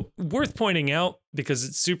 Also, worth pointing out, because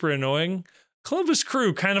it's super annoying, Columbus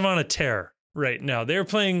Crew kind of on a tear right now. They're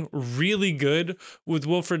playing really good with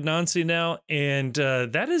Wilfred Nancy now, and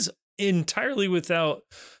that is entirely without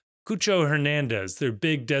Cucho Hernandez, their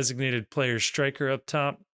big designated player striker up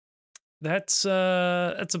top. That's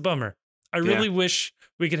a bummer. I really wish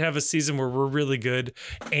we could have a season where we're really good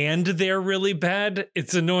and they're really bad.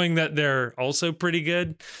 It's annoying that they're also pretty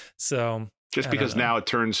good. So just because now it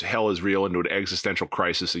turns Hell Is Real into an existential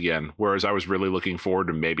crisis again. Whereas I was really looking forward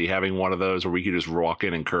to maybe having one of those where we could just walk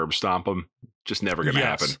in and curb stomp them. Just never going to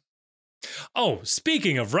happen. Oh,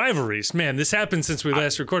 speaking of rivalries, man, this happened since we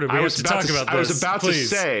last recorded. We have to talk about this.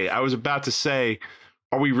 I was about to say,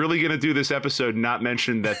 are we really going to do this episode and not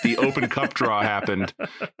mention that the Open Cup draw happened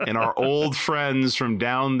and our old friends from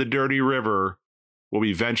down the dirty river will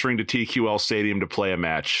be venturing to TQL Stadium to play a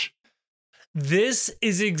match? This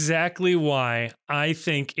is exactly why I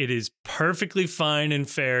think it is perfectly fine and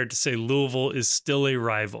fair to say Louisville is still a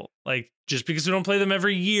rival. Like, just because we don't play them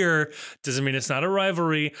every year doesn't mean it's not a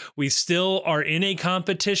rivalry. We still are in a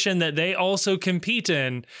competition that they also compete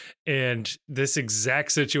in. And this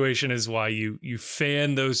exact situation is why you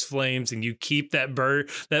fan those flames and you keep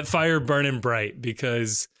that fire burning bright,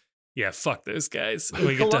 because, yeah, fuck those guys.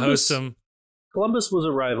 We get to host them. Columbus was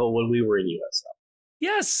a rival when we were in USL.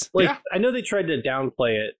 Yes. I know they tried to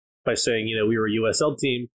downplay it by saying, we were a USL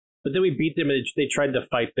team, but then we beat them and they tried to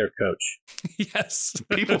fight their coach. Yes.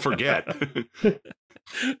 People forget.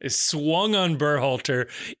 It swung on Berhalter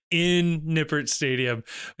in Nippert Stadium.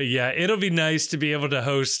 But yeah, it'll be nice to be able to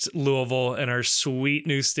host Louisville in our sweet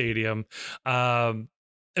new stadium.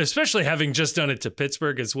 Especially having just done it to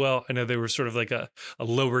Pittsburgh as well. I know they were sort of like a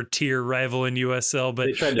lower tier rival in USL, but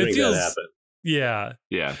they tried to make that happen. Yeah.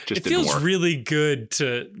 Just it feels really good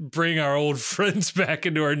to bring our old friends back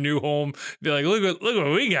into our new home. Be like, look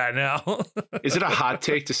what we got now. Is it a hot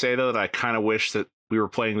take to say, though, that I kind of wish that we were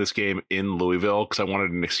playing this game in Louisville because I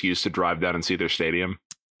wanted an excuse to drive down and see their stadium?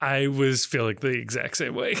 I was feeling the exact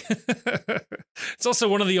same way. It's also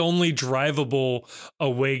one of the only drivable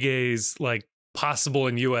away games possible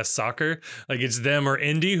in U.S. soccer. Like, it's them or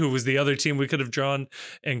Indy, who was the other team we could have drawn,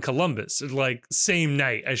 and Columbus. Like, same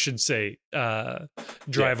night, I should say,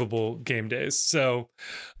 drivable game days. So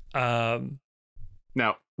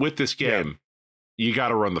now with this game, you got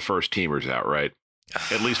to run the first teamers out, right?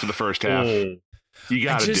 At least for the first half. You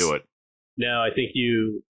got to do it. No, I think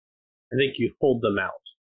you hold them out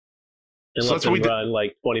and let them run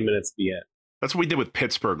like 20 minutes at the end. That's what we did with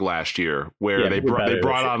Pittsburgh last year, where they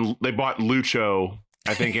bought Lucho,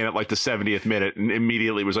 I think, in at like the 70th minute, and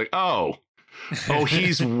immediately was like, oh,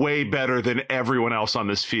 he's way better than everyone else on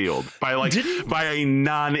this field by a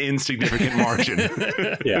non-insignificant margin.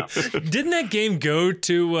 Yeah. Didn't that game go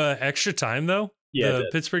to extra time though? Yeah, the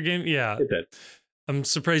Pittsburgh game. Yeah, it did. I'm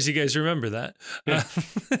surprised you guys remember that. Yeah.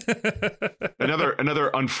 Another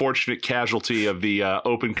unfortunate casualty of the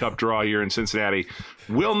Open Cup draw here in Cincinnati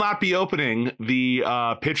will not be opening the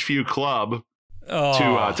Pitchview Club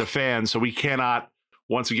to fans, so we cannot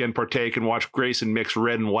once again partake and watch Grayson mix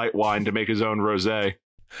red and white wine to make his own rosé.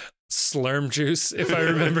 Slurm juice, if I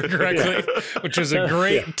remember correctly, which was a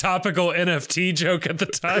great topical NFT joke at the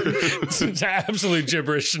time. It's absolute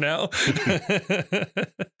gibberish now.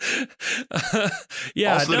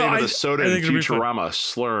 Yeah, also the name of the soda in Futurama,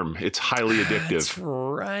 Slurm. It's highly addictive. That's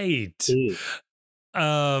right.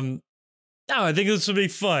 No, I think this will be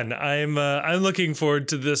fun. I'm looking forward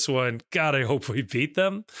to this one. God, I hope we beat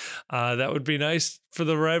them. That would be nice for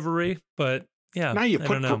the rivalry, but. Yeah, now you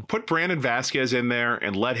put Brandon Vasquez in there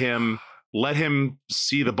and let him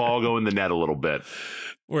see the ball go in the net a little bit.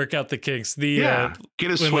 Work out the kinks. Get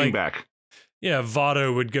his swing back. Yeah,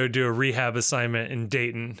 Votto would go do a rehab assignment in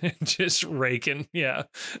Dayton and just raking. Yeah.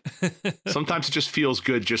 Sometimes it just feels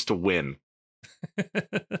good just to win.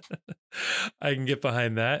 I can get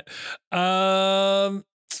behind that.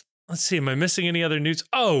 Let's see. Am I missing any other news?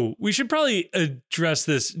 Oh, we should probably address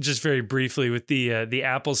this just very briefly with the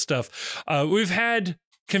Apple stuff. We've had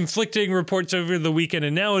conflicting reports over the weekend,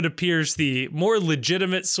 and now it appears the more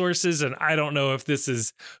legitimate sources, and I don't know if this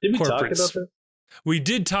is Did we talk about this? We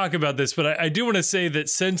did talk about this, but I do want to say that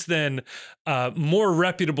since then, more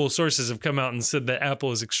reputable sources have come out and said that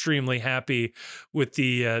Apple is extremely happy with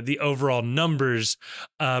the overall numbers,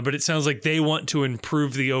 but it sounds like they want to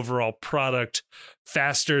improve the overall product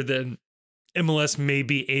faster than MLS may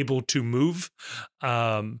be able to move.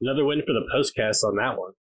 Another win for the postcast on that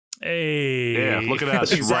one. Hey, yeah, look at us.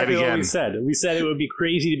 That's exactly right again. What we said it would be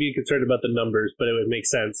crazy to be concerned about the numbers, but it would make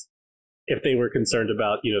sense if they were concerned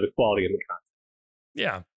about the quality of the content.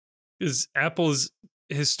 Yeah, because Apple's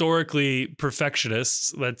historically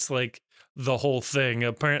perfectionists. That's like the whole thing.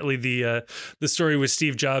 Apparently, the story with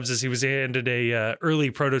Steve Jobs is he was handed a early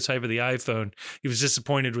prototype of the iPhone. He was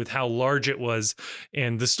disappointed with how large it was,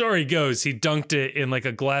 and the story goes he dunked it in like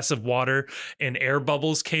a glass of water, and air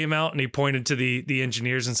bubbles came out, and he pointed to the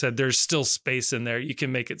engineers and said, "There's still space in there. You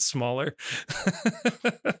can make it smaller."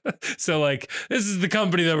 So, like, this is the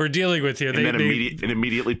company that we're dealing with here. And then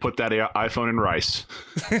immediately put that iPhone in rice.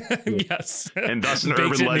 Yes, and thus an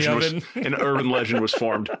urban legend was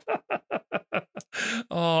formed.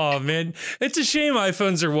 Oh man, it's a shame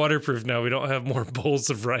iPhones are waterproof now. We don't have more bowls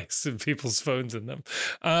of rice in people's phones in them.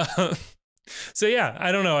 So yeah,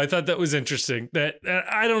 I don't know. I thought that was interesting. That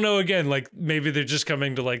I don't know. Again, like maybe they're just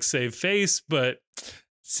coming to like save face, but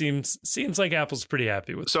seems like Apple's pretty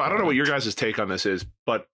happy with. So I don't know what your guys' take on this is,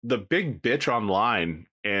 but the big bitch online,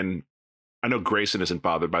 and I know Grayson isn't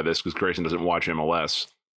bothered by this because Grayson doesn't watch MLS.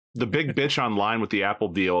 The big bitch online with the Apple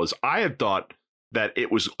deal is I had thought that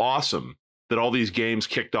it was awesome that all these games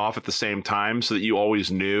kicked off at the same time so that you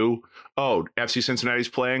always knew, oh, FC Cincinnati's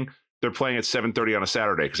playing. They're playing at 7:30 on a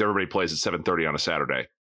Saturday because everybody plays at 7:30 on a Saturday.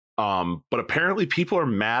 But apparently people are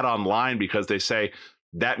mad online because they say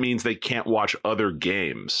that means they can't watch other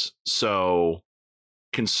games. So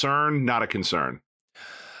concern, not a concern.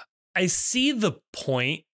 I see the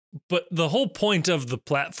point, but the whole point of the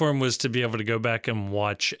platform was to be able to go back and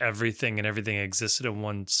watch everything, and everything existed in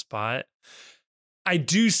one spot. I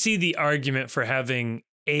do see the argument for having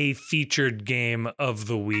a featured game of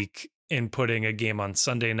the week and putting a game on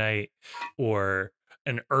Sunday night or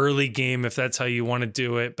an early game if that's how you want to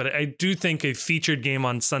do it. But I do think a featured game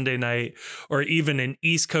on Sunday night or even an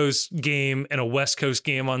East Coast game and a West Coast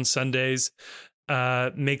game on Sundays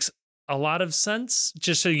makes a lot of sense,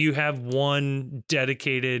 just so you have one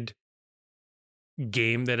dedicated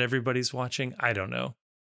game that everybody's watching. I don't know.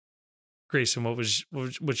 Grayson,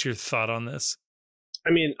 what's your thought on this? I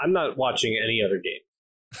mean, I'm not watching any other game.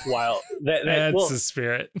 While that's the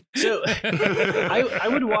spirit. So I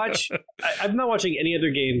would watch. I'm not watching any other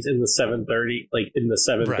games in the 7:30, like in the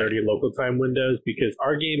 7:30 right. local time windows, because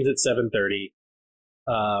our game's at 7:30,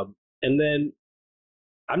 and then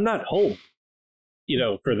I'm not home.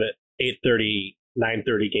 For the 8:30,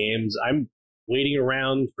 9:30 games, I'm waiting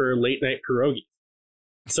around for late night pierogies.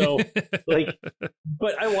 So,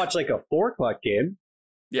 but I watch like a 4:00 game.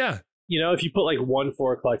 Yeah. If you put like one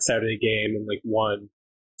 4:00 Saturday game and like one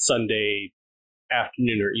Sunday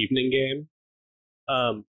afternoon or evening game,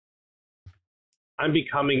 I'm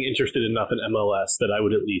becoming interested enough in MLS that I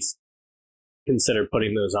would at least consider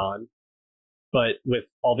putting those on. But with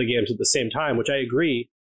all the games at the same time, which I agree,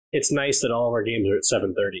 it's nice that all of our games are at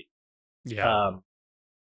 7:30. Yeah.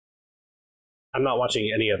 I'm not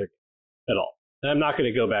watching any other game at all. And I'm not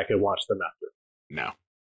going to go back and watch them after. No.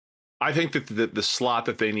 I think that the slot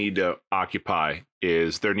that they need to occupy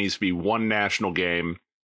is there needs to be one national game.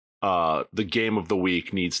 The game of the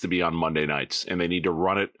week needs to be on Monday nights, and they need to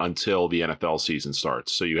run it until the NFL season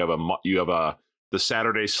starts. So you have the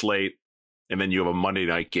Saturday slate, and then you have a Monday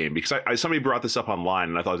night game. Because somebody brought this up online,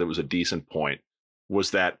 and I thought it was a decent point, was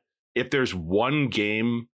that if there's one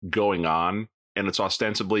game going on and it's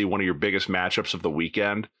ostensibly one of your biggest matchups of the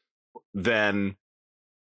weekend, then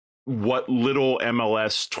what little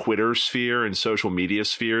MLS Twitter sphere and social media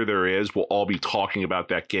sphere there is will all be talking about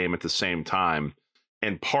that game at the same time.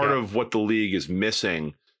 And part of what the league is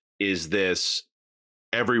missing is this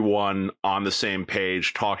everyone on the same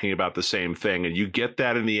page talking about the same thing. And you get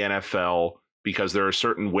that in the NFL because there are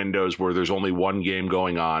certain windows where there's only one game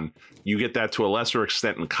going on. You get that to a lesser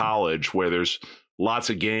extent in college where there's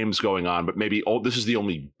lots of games going on, but maybe this is the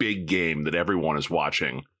only big game that everyone is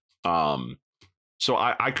watching. So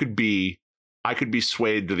I could be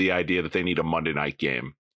swayed to the idea that they need a Monday night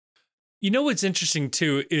game. You know what's interesting,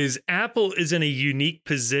 too, is Apple is in a unique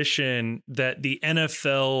position that the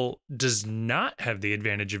NFL does not have the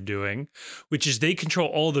advantage of doing, which is they control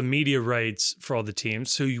all the media rights for all the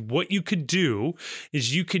teams. So what you could do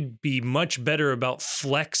is you could be much better about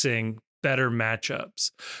flexing better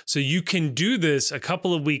matchups. So you can do this a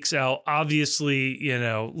couple of weeks out. Obviously,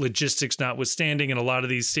 logistics notwithstanding, and a lot of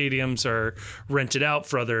these stadiums are rented out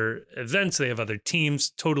for other events. They have other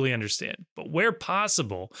teams. Totally understand. But where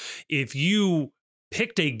possible, if you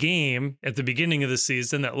picked a game at the beginning of the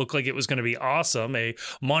season that looked like it was going to be awesome, a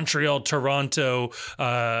Montreal-Toronto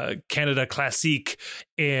Canada Classique,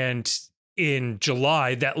 and in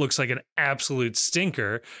July, that looks like an absolute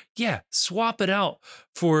stinker. Yeah, swap it out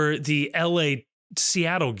for the LA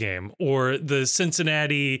Seattle game or the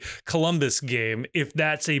Cincinnati Columbus game. If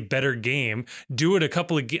that's a better game, do it a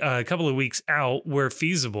couple of weeks out where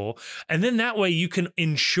feasible. And then that way you can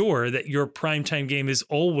ensure that your primetime game is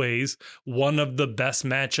always one of the best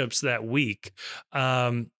matchups that week.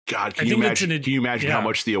 God, can you imagine how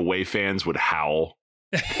much the away fans would howl?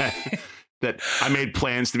 That I made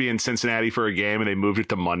plans to be in Cincinnati for a game and they moved it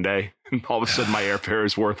to Monday, and all of a sudden my airfare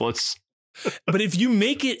is worthless. But if you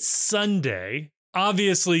make it Sunday,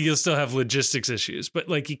 obviously you'll still have logistics issues, but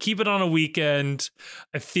like you keep it on a weekend,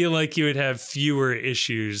 I feel like you would have fewer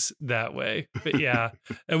issues that way. But yeah,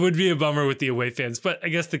 it would be a bummer with the away fans. But I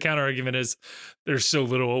guess the counter argument is there's so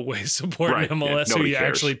little away support in MLS, who you're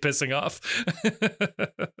actually pissing off.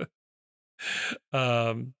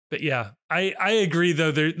 But yeah, I agree,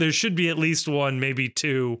 though. There should be at least one, maybe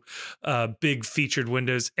two big featured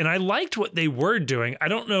windows. And I liked what they were doing. I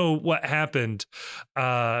don't know what happened.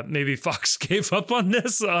 Maybe Fox gave up on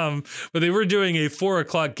this, but they were doing a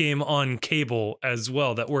 4:00 game on cable as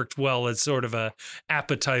well. That worked well as sort of a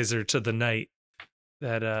appetizer to the night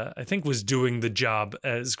that I think was doing the job,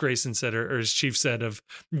 as Grayson said, or as Chief said, of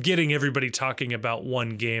getting everybody talking about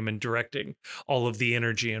one game and directing all of the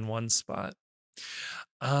energy in one spot.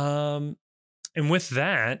 And with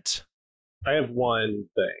that, I have one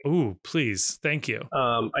thing. Ooh, please. Thank you.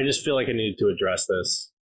 I just feel like I needed to address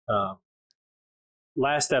this.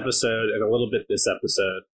 Last episode and a little bit this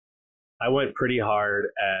episode, I went pretty hard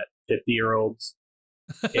at 50-year-olds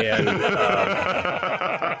and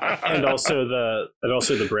and also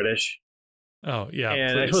the British. Oh yeah.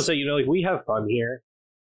 And please. I just want to say, like, we have fun here.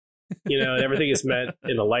 And everything is meant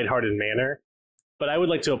in a lighthearted manner. But I would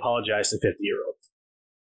like to apologize to 50-year-olds.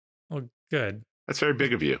 Well, good. That's very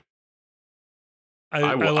big of you.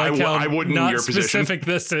 I like how I wouldn't not in your specific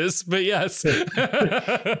position. this is, but yes.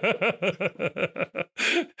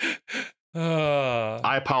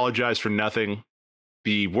 I apologize for nothing.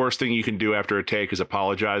 The worst thing you can do after a take is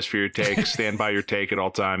apologize for your take. Stand by your take at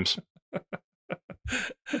all times.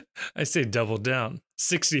 I say double down.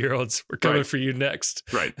 60-year-olds, we're coming for you next.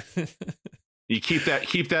 Right. You keep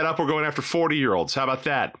that up. We're going after 40-year-olds. How about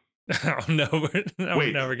that? Oh no,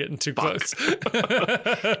 we're never getting too close.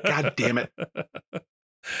 God damn it.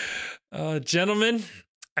 Gentlemen,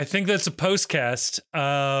 I think that's a postcast.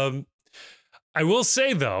 I will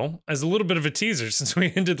say, though, as a little bit of a teaser, since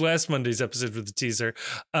we ended last Monday's episode with a teaser,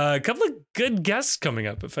 a couple of good guests coming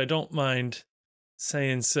up, if I don't mind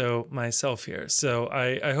saying so myself here. So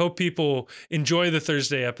I hope people enjoy the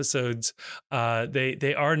Thursday episodes.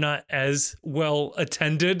 They are not as well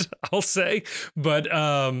attended, I'll say, but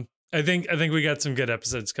I think we got some good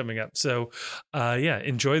episodes coming up. So yeah,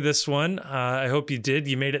 enjoy this one. I hope you did.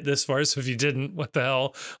 You made it this far. So if you didn't, what the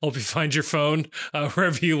hell? Hope you find your phone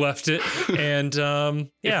wherever you left it. And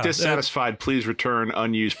yeah, if dissatisfied, please return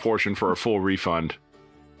unused portion for a full refund.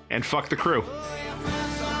 And fuck the crew.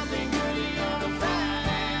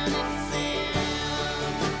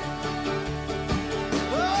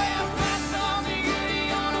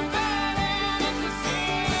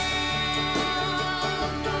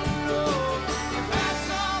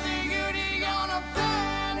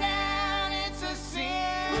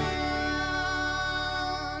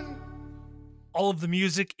 All of the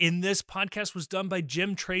music in this podcast was done by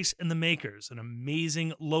Jim Trace and the Makers, an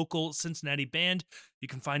amazing local Cincinnati band. You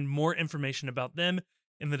can find more information about them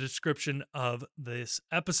in the description of this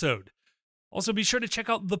episode. Also, be sure to check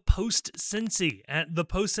out The Post Cincy at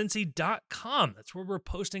thepostcincy.com. That's where we're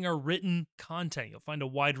posting our written content. You'll find a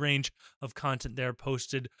wide range of content there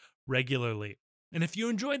posted regularly. And if you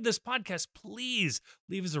enjoyed this podcast, please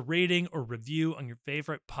leave us a rating or review on your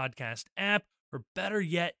favorite podcast app, or better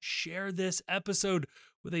yet, share this episode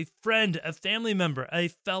with a friend, a family member, a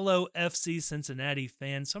fellow FC Cincinnati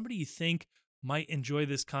fan, somebody you think might enjoy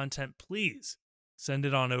this content. Please send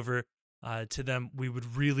it on over to them. We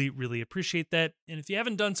would really, really appreciate that. And if you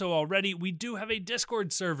haven't done so already, we do have a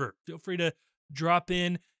Discord server. Feel free to drop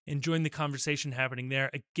in and join the conversation happening there.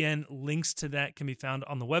 Again, links to that can be found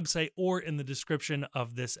on the website or in the description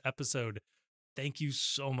of this episode. Thank you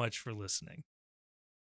so much for listening.